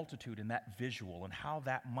that multitude and that visual and how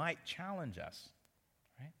that might challenge us?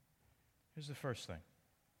 Right? Here's the first thing.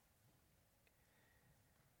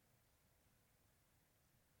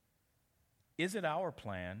 Is it our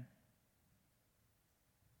plan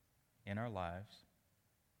in our lives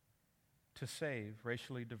to save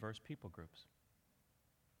racially diverse people groups?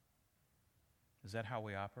 Is that how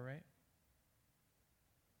we operate?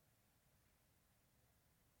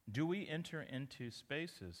 Do we enter into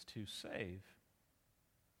spaces to save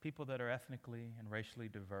people that are ethnically and racially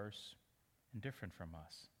diverse and different from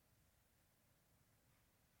us?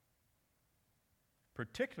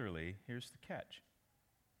 Particularly, here's the catch,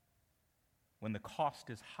 when the cost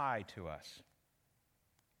is high to us,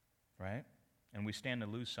 right? And we stand to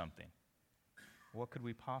lose something. What could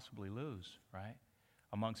we possibly lose, right?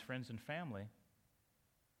 Amongst friends and family,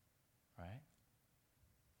 right?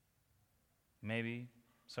 Maybe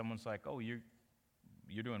someone's like, oh, you're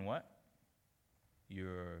doing what?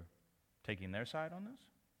 You're taking their side on this?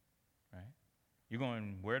 Right? You're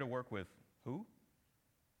going where to work with who?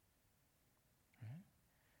 Right?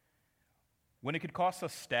 When it could cost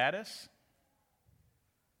us status,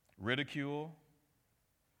 ridicule,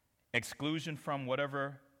 exclusion from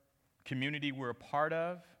whatever community we're a part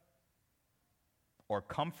of, or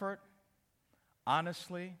comfort,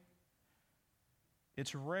 honestly,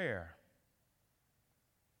 it's rare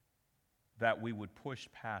that we would push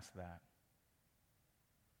past that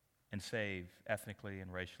and save ethnically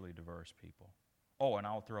and racially diverse people. Oh, and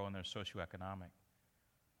I'll throw in there socioeconomic.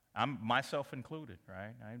 I'm myself included,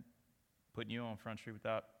 right? I'm putting you on Front Street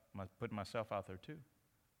without putting myself out there too.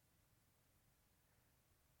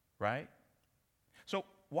 Right? So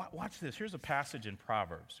watch this. Here's a passage in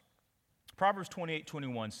Proverbs. Proverbs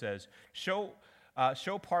 28:21 says, showing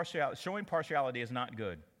partiality is not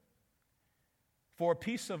good. For a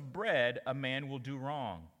piece of bread, a man will do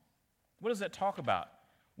wrong. What does that talk about?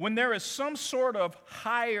 When there is some sort of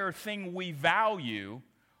higher thing we value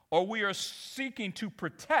or we are seeking to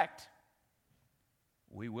protect,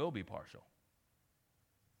 we will be partial.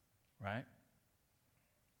 Right?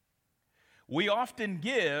 We often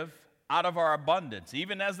give out of our abundance,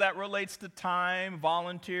 even as that relates to time,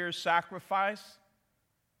 volunteer, sacrifice.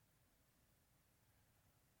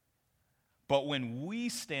 But when we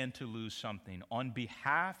stand to lose something on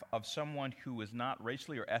behalf of someone who is not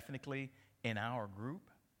racially or ethnically in our group,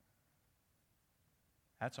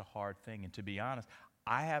 that's a hard thing. And to be honest,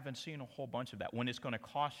 I haven't seen a whole bunch of that when it's going to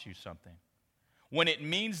cost you something. When it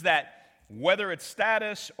means that whether it's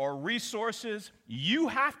status or resources, you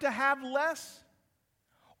have to have less,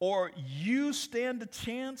 or you stand a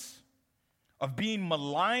chance of being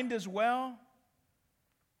maligned as well,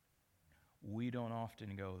 we don't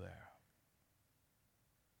often go there.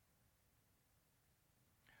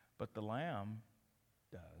 But the Lamb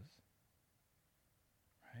does,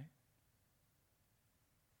 right?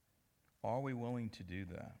 Are we willing to do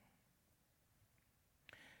that?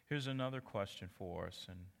 Here's another question for us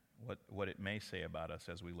and what it may say about us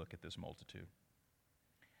as we look at this multitude.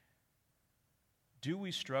 Do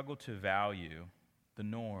we struggle to value the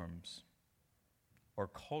norms or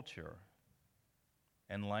culture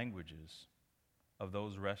and languages of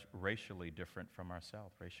those racially different from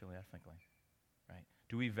ourselves, racially, ethnically? Right?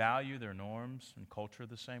 Do we value their norms and culture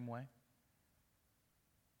the same way?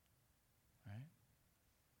 Right?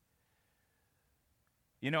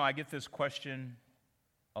 You know, I get this question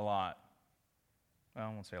a lot. Well,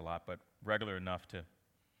 I won't say a lot, but regular enough to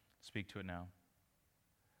speak to it now.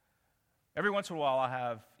 Every once in a while, I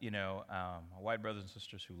have, white brothers and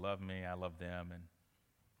sisters who love me. I love them. And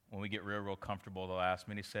when we get real comfortable, they'll ask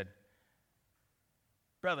me, and he said,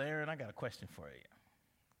 Brother Aaron, I got a question for you.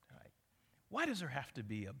 All right. Why does there have to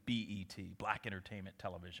be a BET, Black Entertainment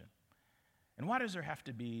Television? And why does there have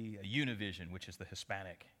to be a Univision, which is the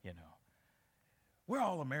Hispanic, We're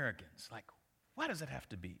all Americans. Like, why does it have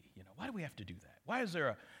to be? Why do we have to do that? Why is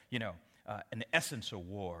there an Essence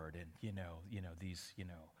Award and, these,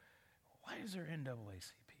 why is there NAACP?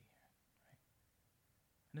 Right?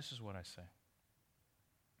 And this is what I say.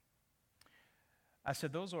 I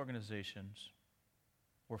said those organizations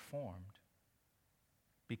were formed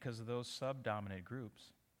because those subdominant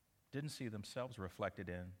groups didn't see themselves reflected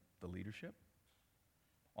in the leadership,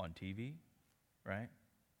 on TV, right?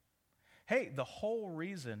 Hey, the whole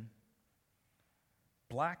reason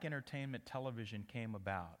Black Entertainment Television came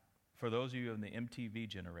about, for those of you in the MTV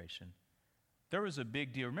generation, there was a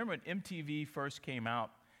big deal. Remember when MTV first came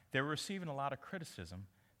out, they were receiving a lot of criticism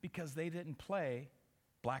because they didn't play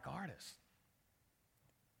black artists.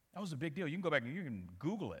 That was a big deal. You can go back and you can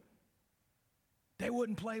Google it. They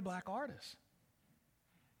wouldn't play black artists.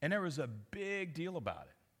 And there was a big deal about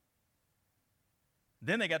it.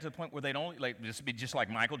 Then they got to the point where they'd only just be just like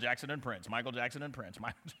Michael Jackson and Prince, Michael Jackson and Prince,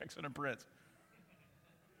 Michael Jackson and Prince.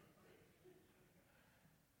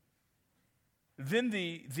 Then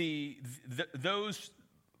those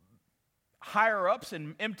higher ups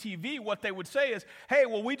in MTV, what they would say is, hey,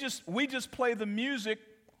 well, we just play the music.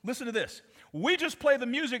 Listen to this. We just play the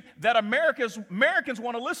music that Americans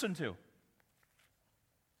want to listen to.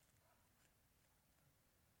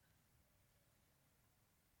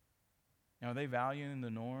 Now, are they valuing the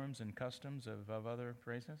norms and customs of other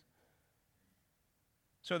races?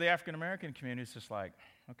 So the African American community is just like,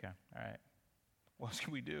 okay, all right, what else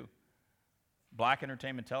can we do? Black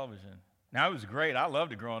Entertainment Television. Now, it was great. I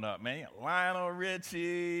loved it growing up, man. You had Lionel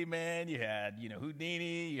Richie, man. You had,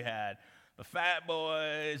 Houdini. You had the Fat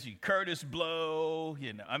Boys. You Curtis Blow.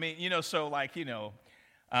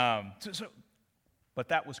 But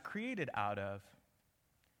that was created out of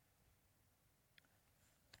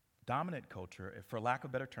dominant culture. For lack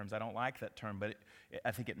of better terms, I don't like that term, but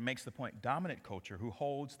I think it makes the point. Dominant culture, who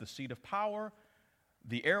holds the seat of power,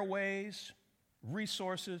 the airways,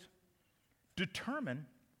 resources, determine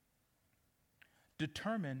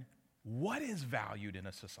what is valued in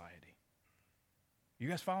a society. You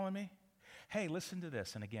guys following me? Hey, listen to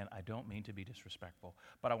this. And again, I don't mean to be disrespectful,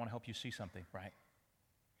 but I want to help you see something, right?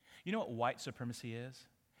 You know what white supremacy is?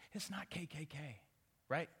 It's not KKK,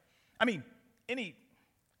 right? I mean, any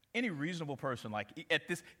reasonable person, like at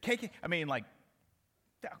this KKK, I mean, like,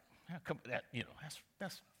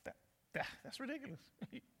 that's ridiculous,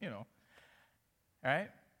 All right?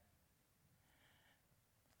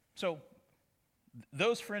 So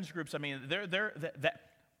those fringe groups, I mean,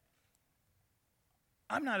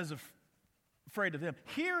 I'm not as afraid of them.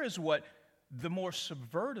 Here is what the more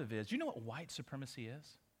subversive is. You know what white supremacy is?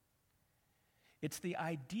 It's the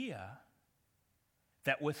idea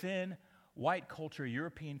that within white culture,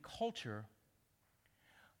 European culture,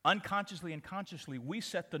 unconsciously and consciously, we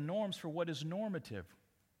set the norms for what is normative,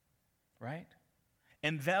 right?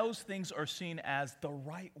 And those things are seen as the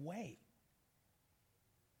right way.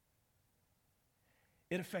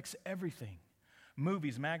 It affects everything.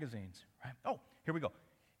 Movies, magazines, right? Oh, here we go.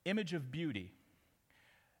 Image of beauty.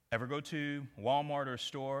 Ever go to Walmart or a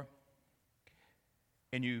store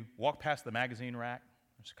and you walk past the magazine rack?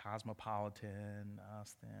 There's Cosmopolitan,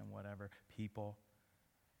 Austin, whatever, People.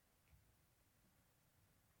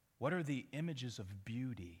 What are the images of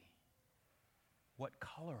beauty? What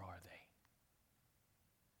color are they?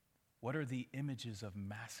 What are the images of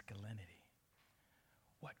masculinity?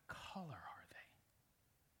 What color are they?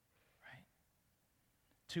 Right?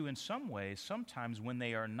 To, in some ways, sometimes when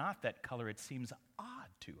they are not that color, it seems odd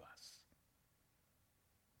to us.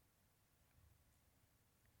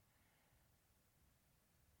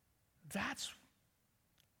 That's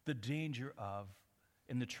the danger of,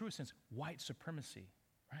 in the truest sense, white supremacy,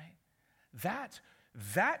 right?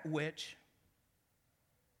 That which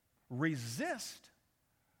resist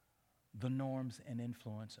the norms and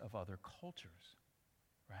influence of other cultures,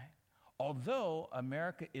 right? Although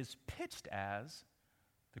America is pitched as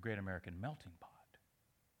the great American melting pot,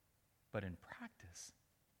 but in practice,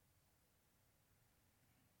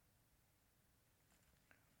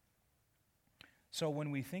 so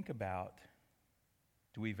when we think about,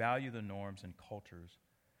 do we value the norms and cultures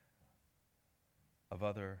of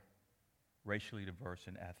other racially diverse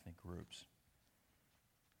and ethnic groups?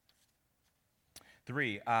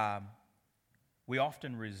 3, we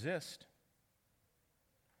often resist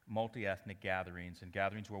multi-ethnic gatherings and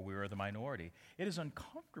gatherings where we are the minority. It is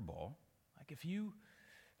uncomfortable. Like if you...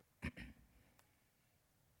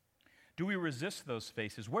 Do we resist those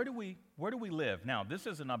spaces? Where do we live? Now, this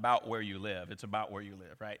isn't about where you live. It's about where you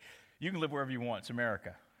live, right? You can live wherever you want. It's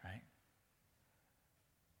America, right?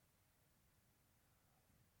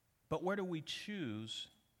 But where do we choose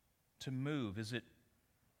to move? Is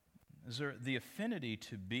there the affinity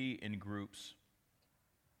to be in groups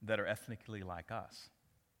that are ethnically like us?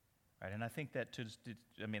 Right? And I think that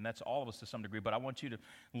that's all of us to some degree, but I want you to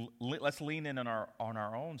let's lean in on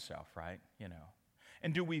our own self, right? You know.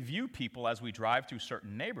 And do we view people as we drive through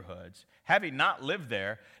certain neighborhoods, having not lived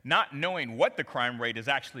there, not knowing what the crime rate is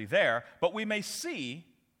actually there, but we may see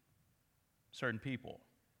certain people,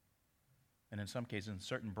 and in some cases,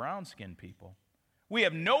 certain brown-skinned people. We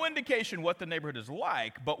have no indication what the neighborhood is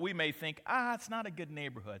like, but we may think, it's not a good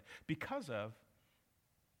neighborhood because of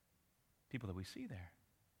people that we see there,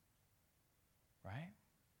 right?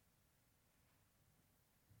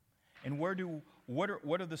 And what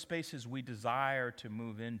are the spaces we desire to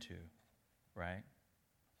move into, right?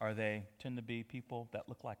 Are they tend to be people that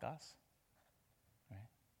look like us, right?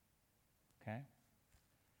 Okay?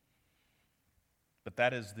 But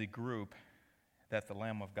that is the group that the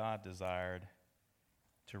Lamb of God desired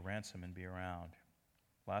to ransom and be around.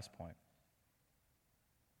 Last point.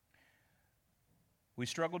 We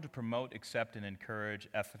struggle to promote, accept, and encourage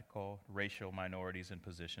ethnical, racial minorities in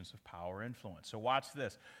positions of power or influence. So watch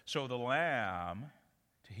this. So the Lamb,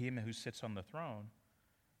 to him who sits on the throne,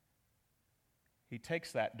 he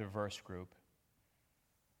takes that diverse group.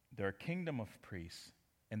 They're a kingdom of priests,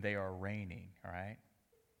 and they are reigning, all right?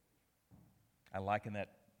 I liken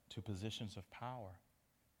that to positions of power.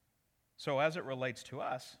 So as it relates to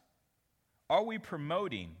us, are we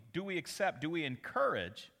promoting, do we accept, do we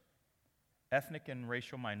encourage ethnic and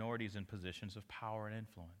racial minorities in positions of power and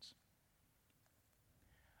influence?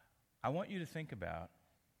 I want you to think about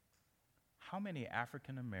how many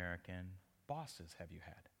African American bosses have you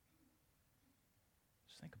had?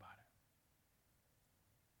 Just think about it.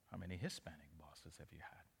 How many Hispanic bosses have you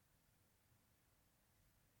had?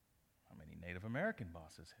 How many Native American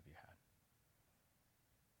bosses have you had?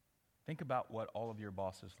 Think about what all of your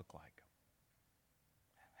bosses look like,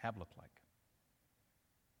 have looked like.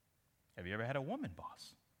 Have you ever had a woman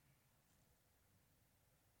boss?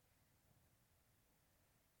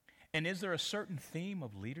 And is there a certain theme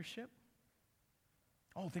of leadership?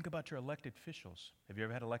 Oh, think about your elected officials. Have you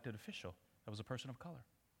ever had an elected official that was a person of color?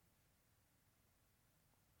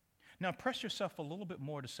 Now, press yourself a little bit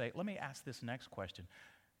more to say, let me ask this next question.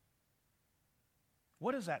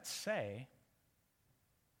 What does that say?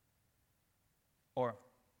 Or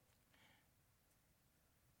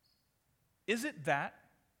is it that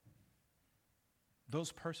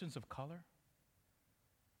those persons of color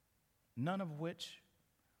none of which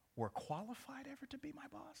were qualified ever to be my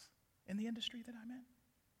boss in the industry that I'm in?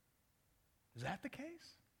 Is that the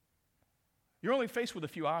case? You're only faced with a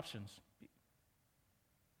few options.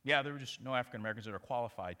 Yeah, there were just no African Americans that are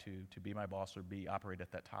qualified to be my boss or operate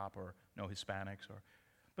at that top, or no Hispanics,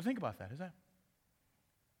 but think about that. Is that?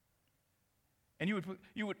 And you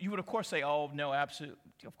would of course say, oh no, absolutely,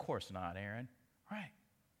 of course not, Aaron. Right.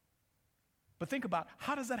 But think about,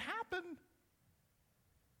 how does that happen?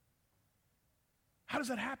 How does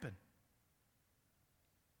that happen?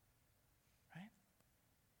 Right?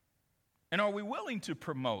 And are we willing to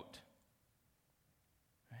promote?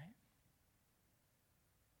 Right?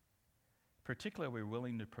 Particularly, are we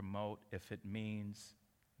willing to promote if it means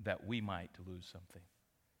that we might lose something?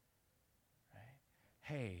 Right?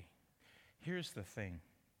 Hey, here's the thing.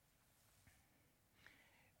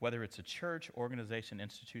 Whether it's a church, organization,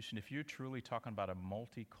 institution, if you're truly talking about a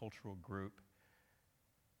multicultural group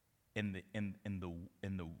in the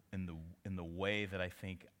way that I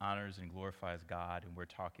think honors and glorifies God, and we're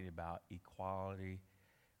talking about equality,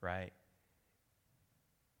 right?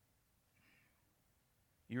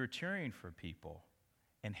 You're cheering for people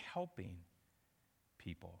and helping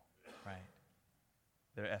people, right?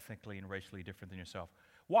 They're ethnically and racially different than yourself.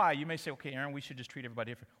 Why? You may say, okay, Aaron, we should just treat everybody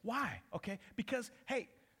different. Why? Okay, because, hey,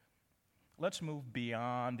 let's move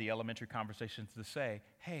beyond the elementary conversations to say,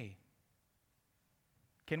 hey,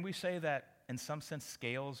 can we say that in some sense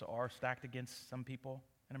scales are stacked against some people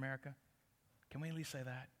in America? Can we at least say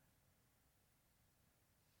that?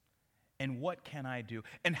 And what can I do?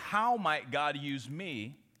 And how might God use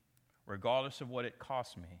me, regardless of what it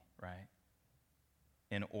costs me, right,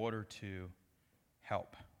 in order to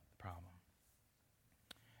help the problem?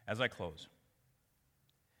 As I close,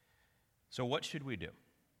 so what should we do?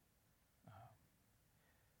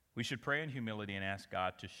 We should pray in humility and ask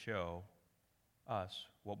God to show us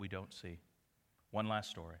what we don't see. One last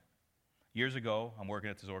story. Years ago, I'm working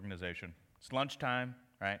at this organization. It's lunchtime,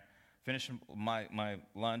 right? Finished my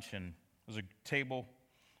lunch, and there's a table,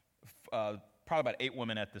 probably about 8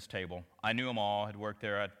 women at this table. I knew them all, had worked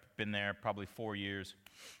there, I'd been there probably 4 years.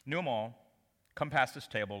 Knew them all. Come past this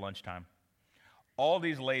table, lunchtime. All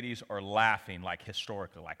these ladies are laughing, like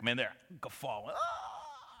historically, like, man, they're guffawing,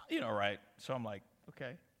 right? So I'm like,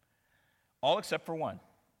 okay. All except for one.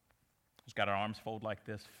 She's got her arms folded like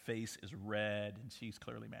this, face is red, and she's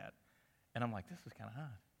clearly mad. And I'm like, this is kind of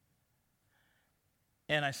hot.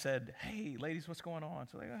 And I said, hey, ladies, what's going on?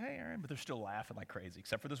 So they go, hey, Aaron. But they're still laughing like crazy,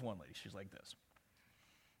 except for this one lady. She's like this.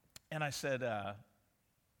 And I said,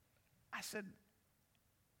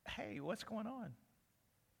 hey, what's going on?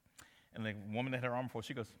 And the woman that had her arm folded,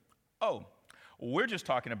 she goes, oh, we're just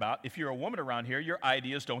talking about if you're a woman around here, your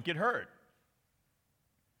ideas don't get heard.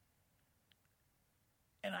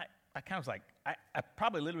 And I kind of was like, I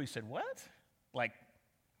probably literally said, what? Like,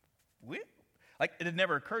 what? Like, it had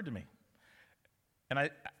never occurred to me. And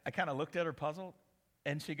I kind of looked at her puzzled,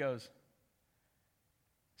 and she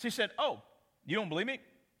said, oh, you don't believe me?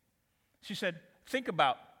 She said, think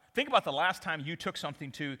about the last time you took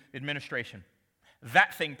something to administration.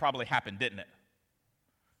 That thing probably happened, didn't it?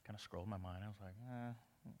 Kind of scrolled my mind. I was like,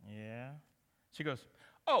 yeah. She goes,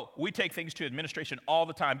 oh, we take things to administration all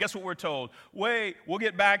the time. Guess what we're told? Wait, we'll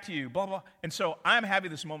get back to you, blah, blah. And so I'm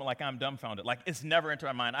having this moment like I'm dumbfounded. Like it's never entered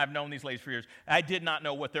my mind. I've known these ladies for years. I did not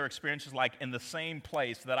know what their experience is like in the same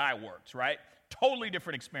place that I worked, right? Totally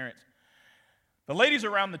different experience. The ladies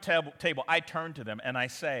around the table, I turn to them and I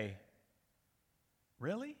say,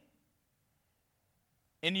 really?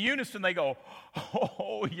 In unison, they go,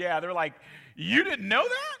 oh, yeah. They're like, you didn't know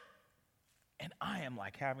that? And I am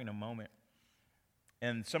like having a moment.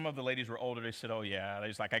 And some of the ladies were older. They said, oh, yeah. They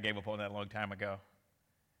was like, I gave up on that a long time ago.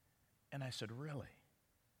 And I said, really?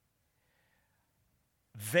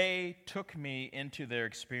 They took me into their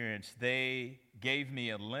experience. They gave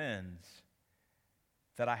me a lens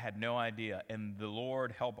that I had no idea. And the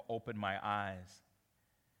Lord helped open my eyes.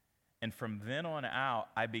 And from then on out,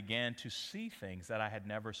 I began to see things that I had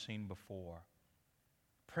never seen before.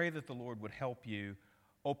 Pray that the Lord would help you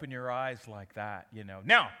open your eyes like that,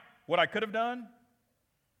 Now, what I could have done,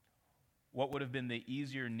 what would have been the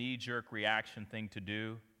easier knee-jerk reaction thing to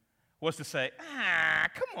do, was to say,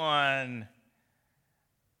 come on.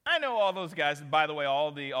 I know all those guys, and by the way,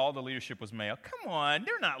 all the leadership was male. Come on,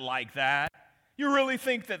 they're not like that. You really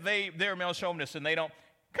think that they're male chauvinists and they don't?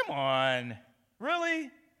 Come on. Really?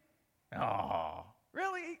 Oh,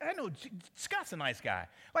 really? I know Scott's a nice guy.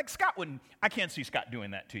 Like Scott I can't see Scott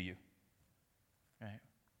doing that to you. Right?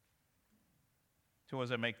 So what does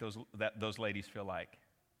that make those ladies feel like?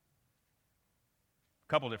 A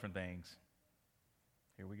couple different things.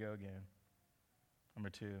 Here we go again. Number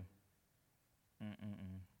 2,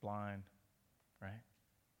 Blind, right?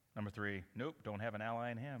 Number 3, nope, don't have an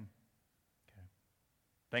ally in him. Okay.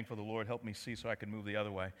 Thankful the Lord helped me see so I can move the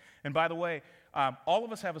other way. And by the way, all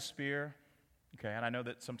of us have a sphere, okay, and I know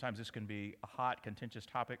that sometimes this can be a hot, contentious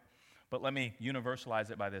topic, but let me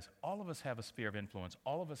universalize it by this. All of us have a sphere of influence.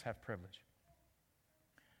 All of us have privilege.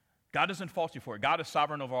 God doesn't fault you for it. God is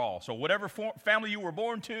sovereign over all. So whatever family you were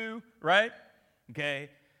born to, right? Okay,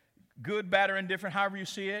 good, bad, or indifferent, however you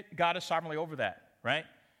see it, God is sovereignly over that, right?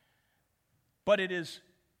 But it is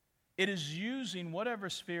using whatever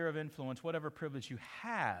sphere of influence, whatever privilege you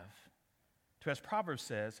have, to, as Proverbs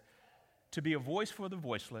says, to be a voice for the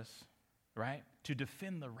voiceless, right? To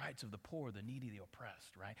defend the rights of the poor, the needy, the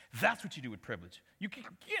oppressed, right? That's what you do with privilege. You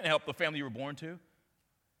can't help the family you were born to.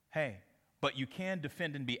 Hey, but you can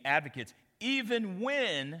defend and be advocates even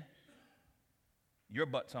when your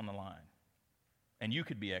butt's on the line. And you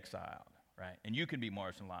could be exiled, right? And you could be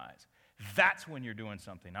marginalized. That's when you're doing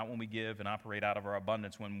something, not when we give and operate out of our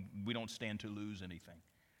abundance, when we don't stand to lose anything.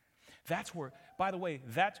 That's where, by the way,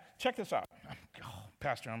 check this out. Oh,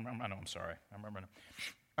 Pastor, I know, I'm sorry. I remember.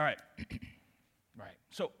 All right. Right.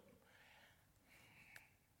 So,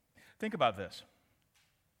 think about this.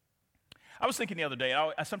 I was thinking the other day,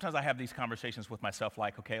 sometimes I have these conversations with myself,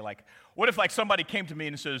 like, okay, like, what if, like, somebody came to me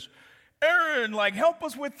and says, Aaron, like, help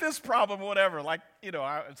us with this problem or whatever. Like,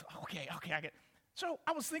 okay, I get. So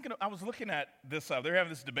I was looking at this, they're having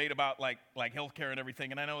this debate about, like healthcare and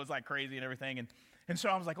everything, and I know it's, like, crazy and everything, and so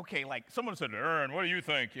I was like, okay, like, someone said, Aaron, what do you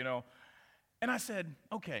think, And I said,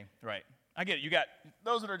 okay, right. I get it. You got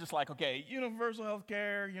those that are just like, okay, universal health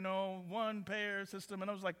care, one payer system. And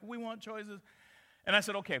I was like, we want choices. And I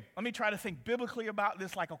said, okay, let me try to think biblically about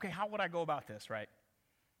this. Like, okay, how would I go about this, right?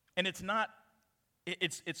 And it's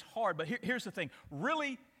hard, but here's the thing.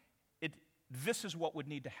 Really, this is what would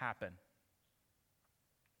need to happen.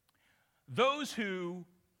 Those who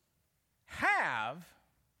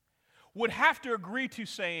would have to agree to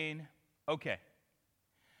saying, okay,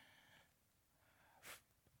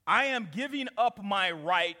 I am giving up my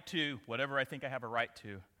right to whatever I think I have a right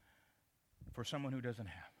to for someone who doesn't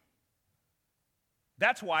have.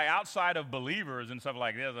 That's why outside of believers and stuff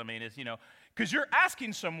like this, I mean, it's, because you're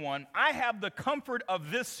asking someone, I have the comfort of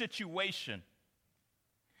this situation.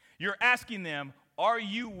 You're asking them, are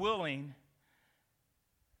you willing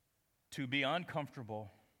to be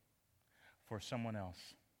uncomfortable for someone else?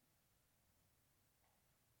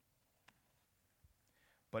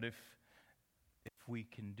 But if we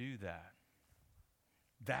can do that,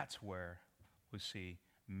 that's where we see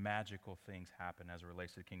magical things happen as it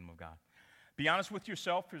relates to the kingdom of God. Be honest with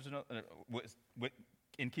yourself.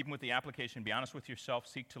 In keeping with the application, be honest with yourself.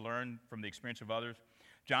 Seek to learn from the experience of others.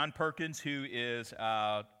 John Perkins, who is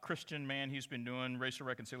a Christian man, he's been doing racial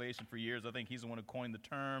reconciliation for years. I think he's the one who coined the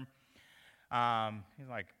term. He's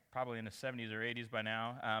like probably in the 70s or 80s by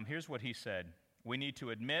now. Here's what he said. We need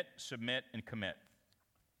to admit, submit, and commit.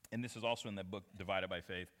 And this is also in the book, Divided by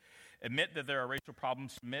Faith. Admit that there are racial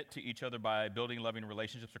problems. Submit to each other by building loving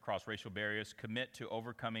relationships across racial barriers. Commit to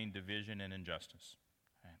overcoming division and injustice.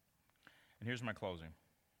 Okay. And here's my closing.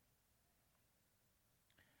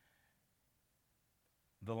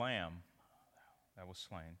 The Lamb that was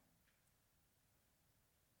slain,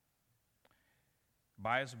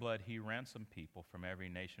 by his blood he ransomed people from every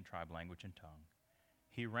nation, tribe, language, and tongue.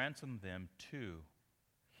 He ransomed them to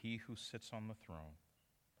he who sits on the throne.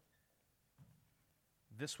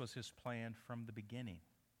 This was his plan from the beginning,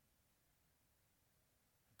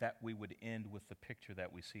 that we would end with the picture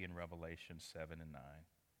that we see in Revelation 7 and 9.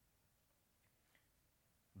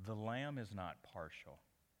 The Lamb is not partial.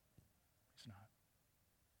 It's not.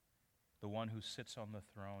 The one who sits on the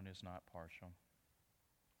throne is not partial.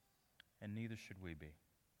 And neither should we be.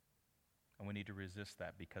 And we need to resist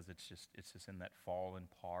that because it's just in that fallen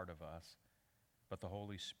part of us. But the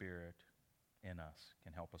Holy Spirit in us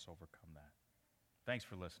can help us overcome that. Thanks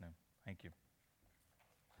for listening. Thank you.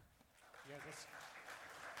 Yeah,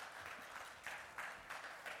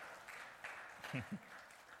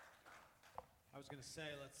 I was going to say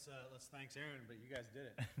let's thanks Aaron, but you guys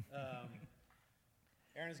did it.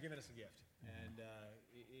 Aaron has given us a gift, and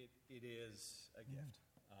it is a gift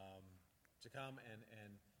to come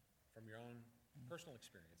and from your own personal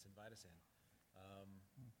experience, invite us in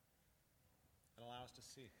and allow us to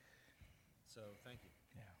see. So thank you.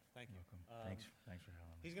 Yeah. Thank you. Thanks for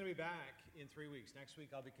having me. He's going to be back in 3 weeks. Next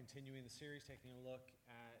week, I'll be continuing the series, taking a look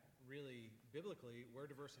at really biblically where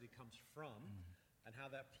diversity comes from and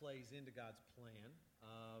how that plays into God's plan.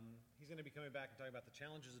 He's going to be coming back and talking about the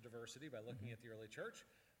challenges of diversity by looking at the early church,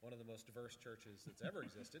 one of the most diverse churches that's ever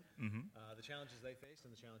existed, the challenges they faced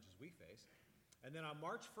and the challenges we face. And then on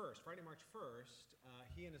March 1st, Friday, March 1st,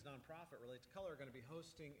 he and his nonprofit, Relate to Color, are going to be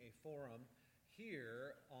hosting a forum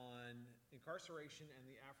here on incarceration and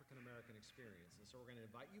the African American experience. And so we're going to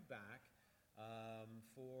invite you back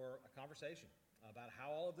for a conversation about how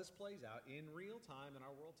all of this plays out in real time in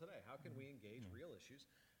our world today. How can we engage real issues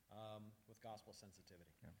with gospel sensitivity?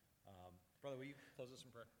 Yeah. Brother, will you close us in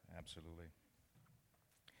prayer? Absolutely.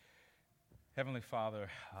 Heavenly Father,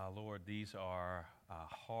 Lord, these are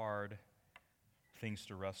hard things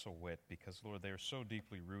to wrestle with because, Lord, they are so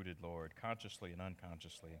deeply rooted, Lord, consciously and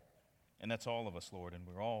unconsciously. And that's all of us, Lord, and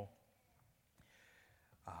we're all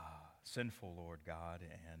sinful, Lord God,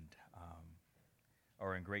 and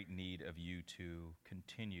are in great need of you to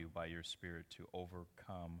continue by your Spirit to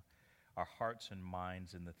overcome our hearts and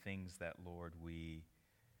minds in the things that, Lord, we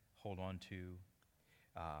hold on to.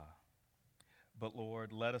 But,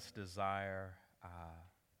 Lord, let us desire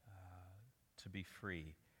to be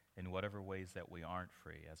free in whatever ways that we aren't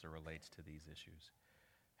free as it relates to these issues.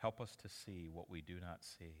 Help us to see what we do not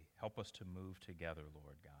see. Help us to move together,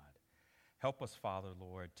 Lord God. Help us, Father,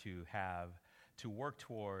 Lord, to work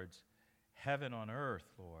towards heaven on earth,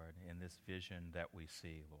 Lord, in this vision that we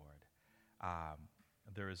see, Lord.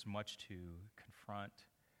 There is much to confront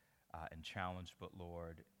and challenge, but,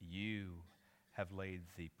 Lord, you have laid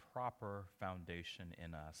the proper foundation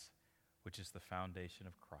in us, which is the foundation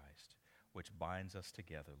of Christ, which binds us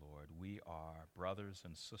together, Lord. We are brothers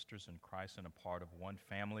and sisters in Christ and a part of one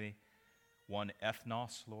family, one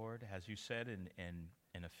ethnos, Lord. As you said in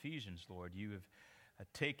Ephesians, Lord, you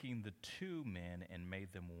have taken the two men and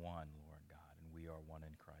made them one, Lord God, and we are one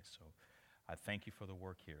in Christ. So I thank you for the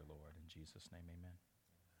work here, Lord. In Jesus' name, amen.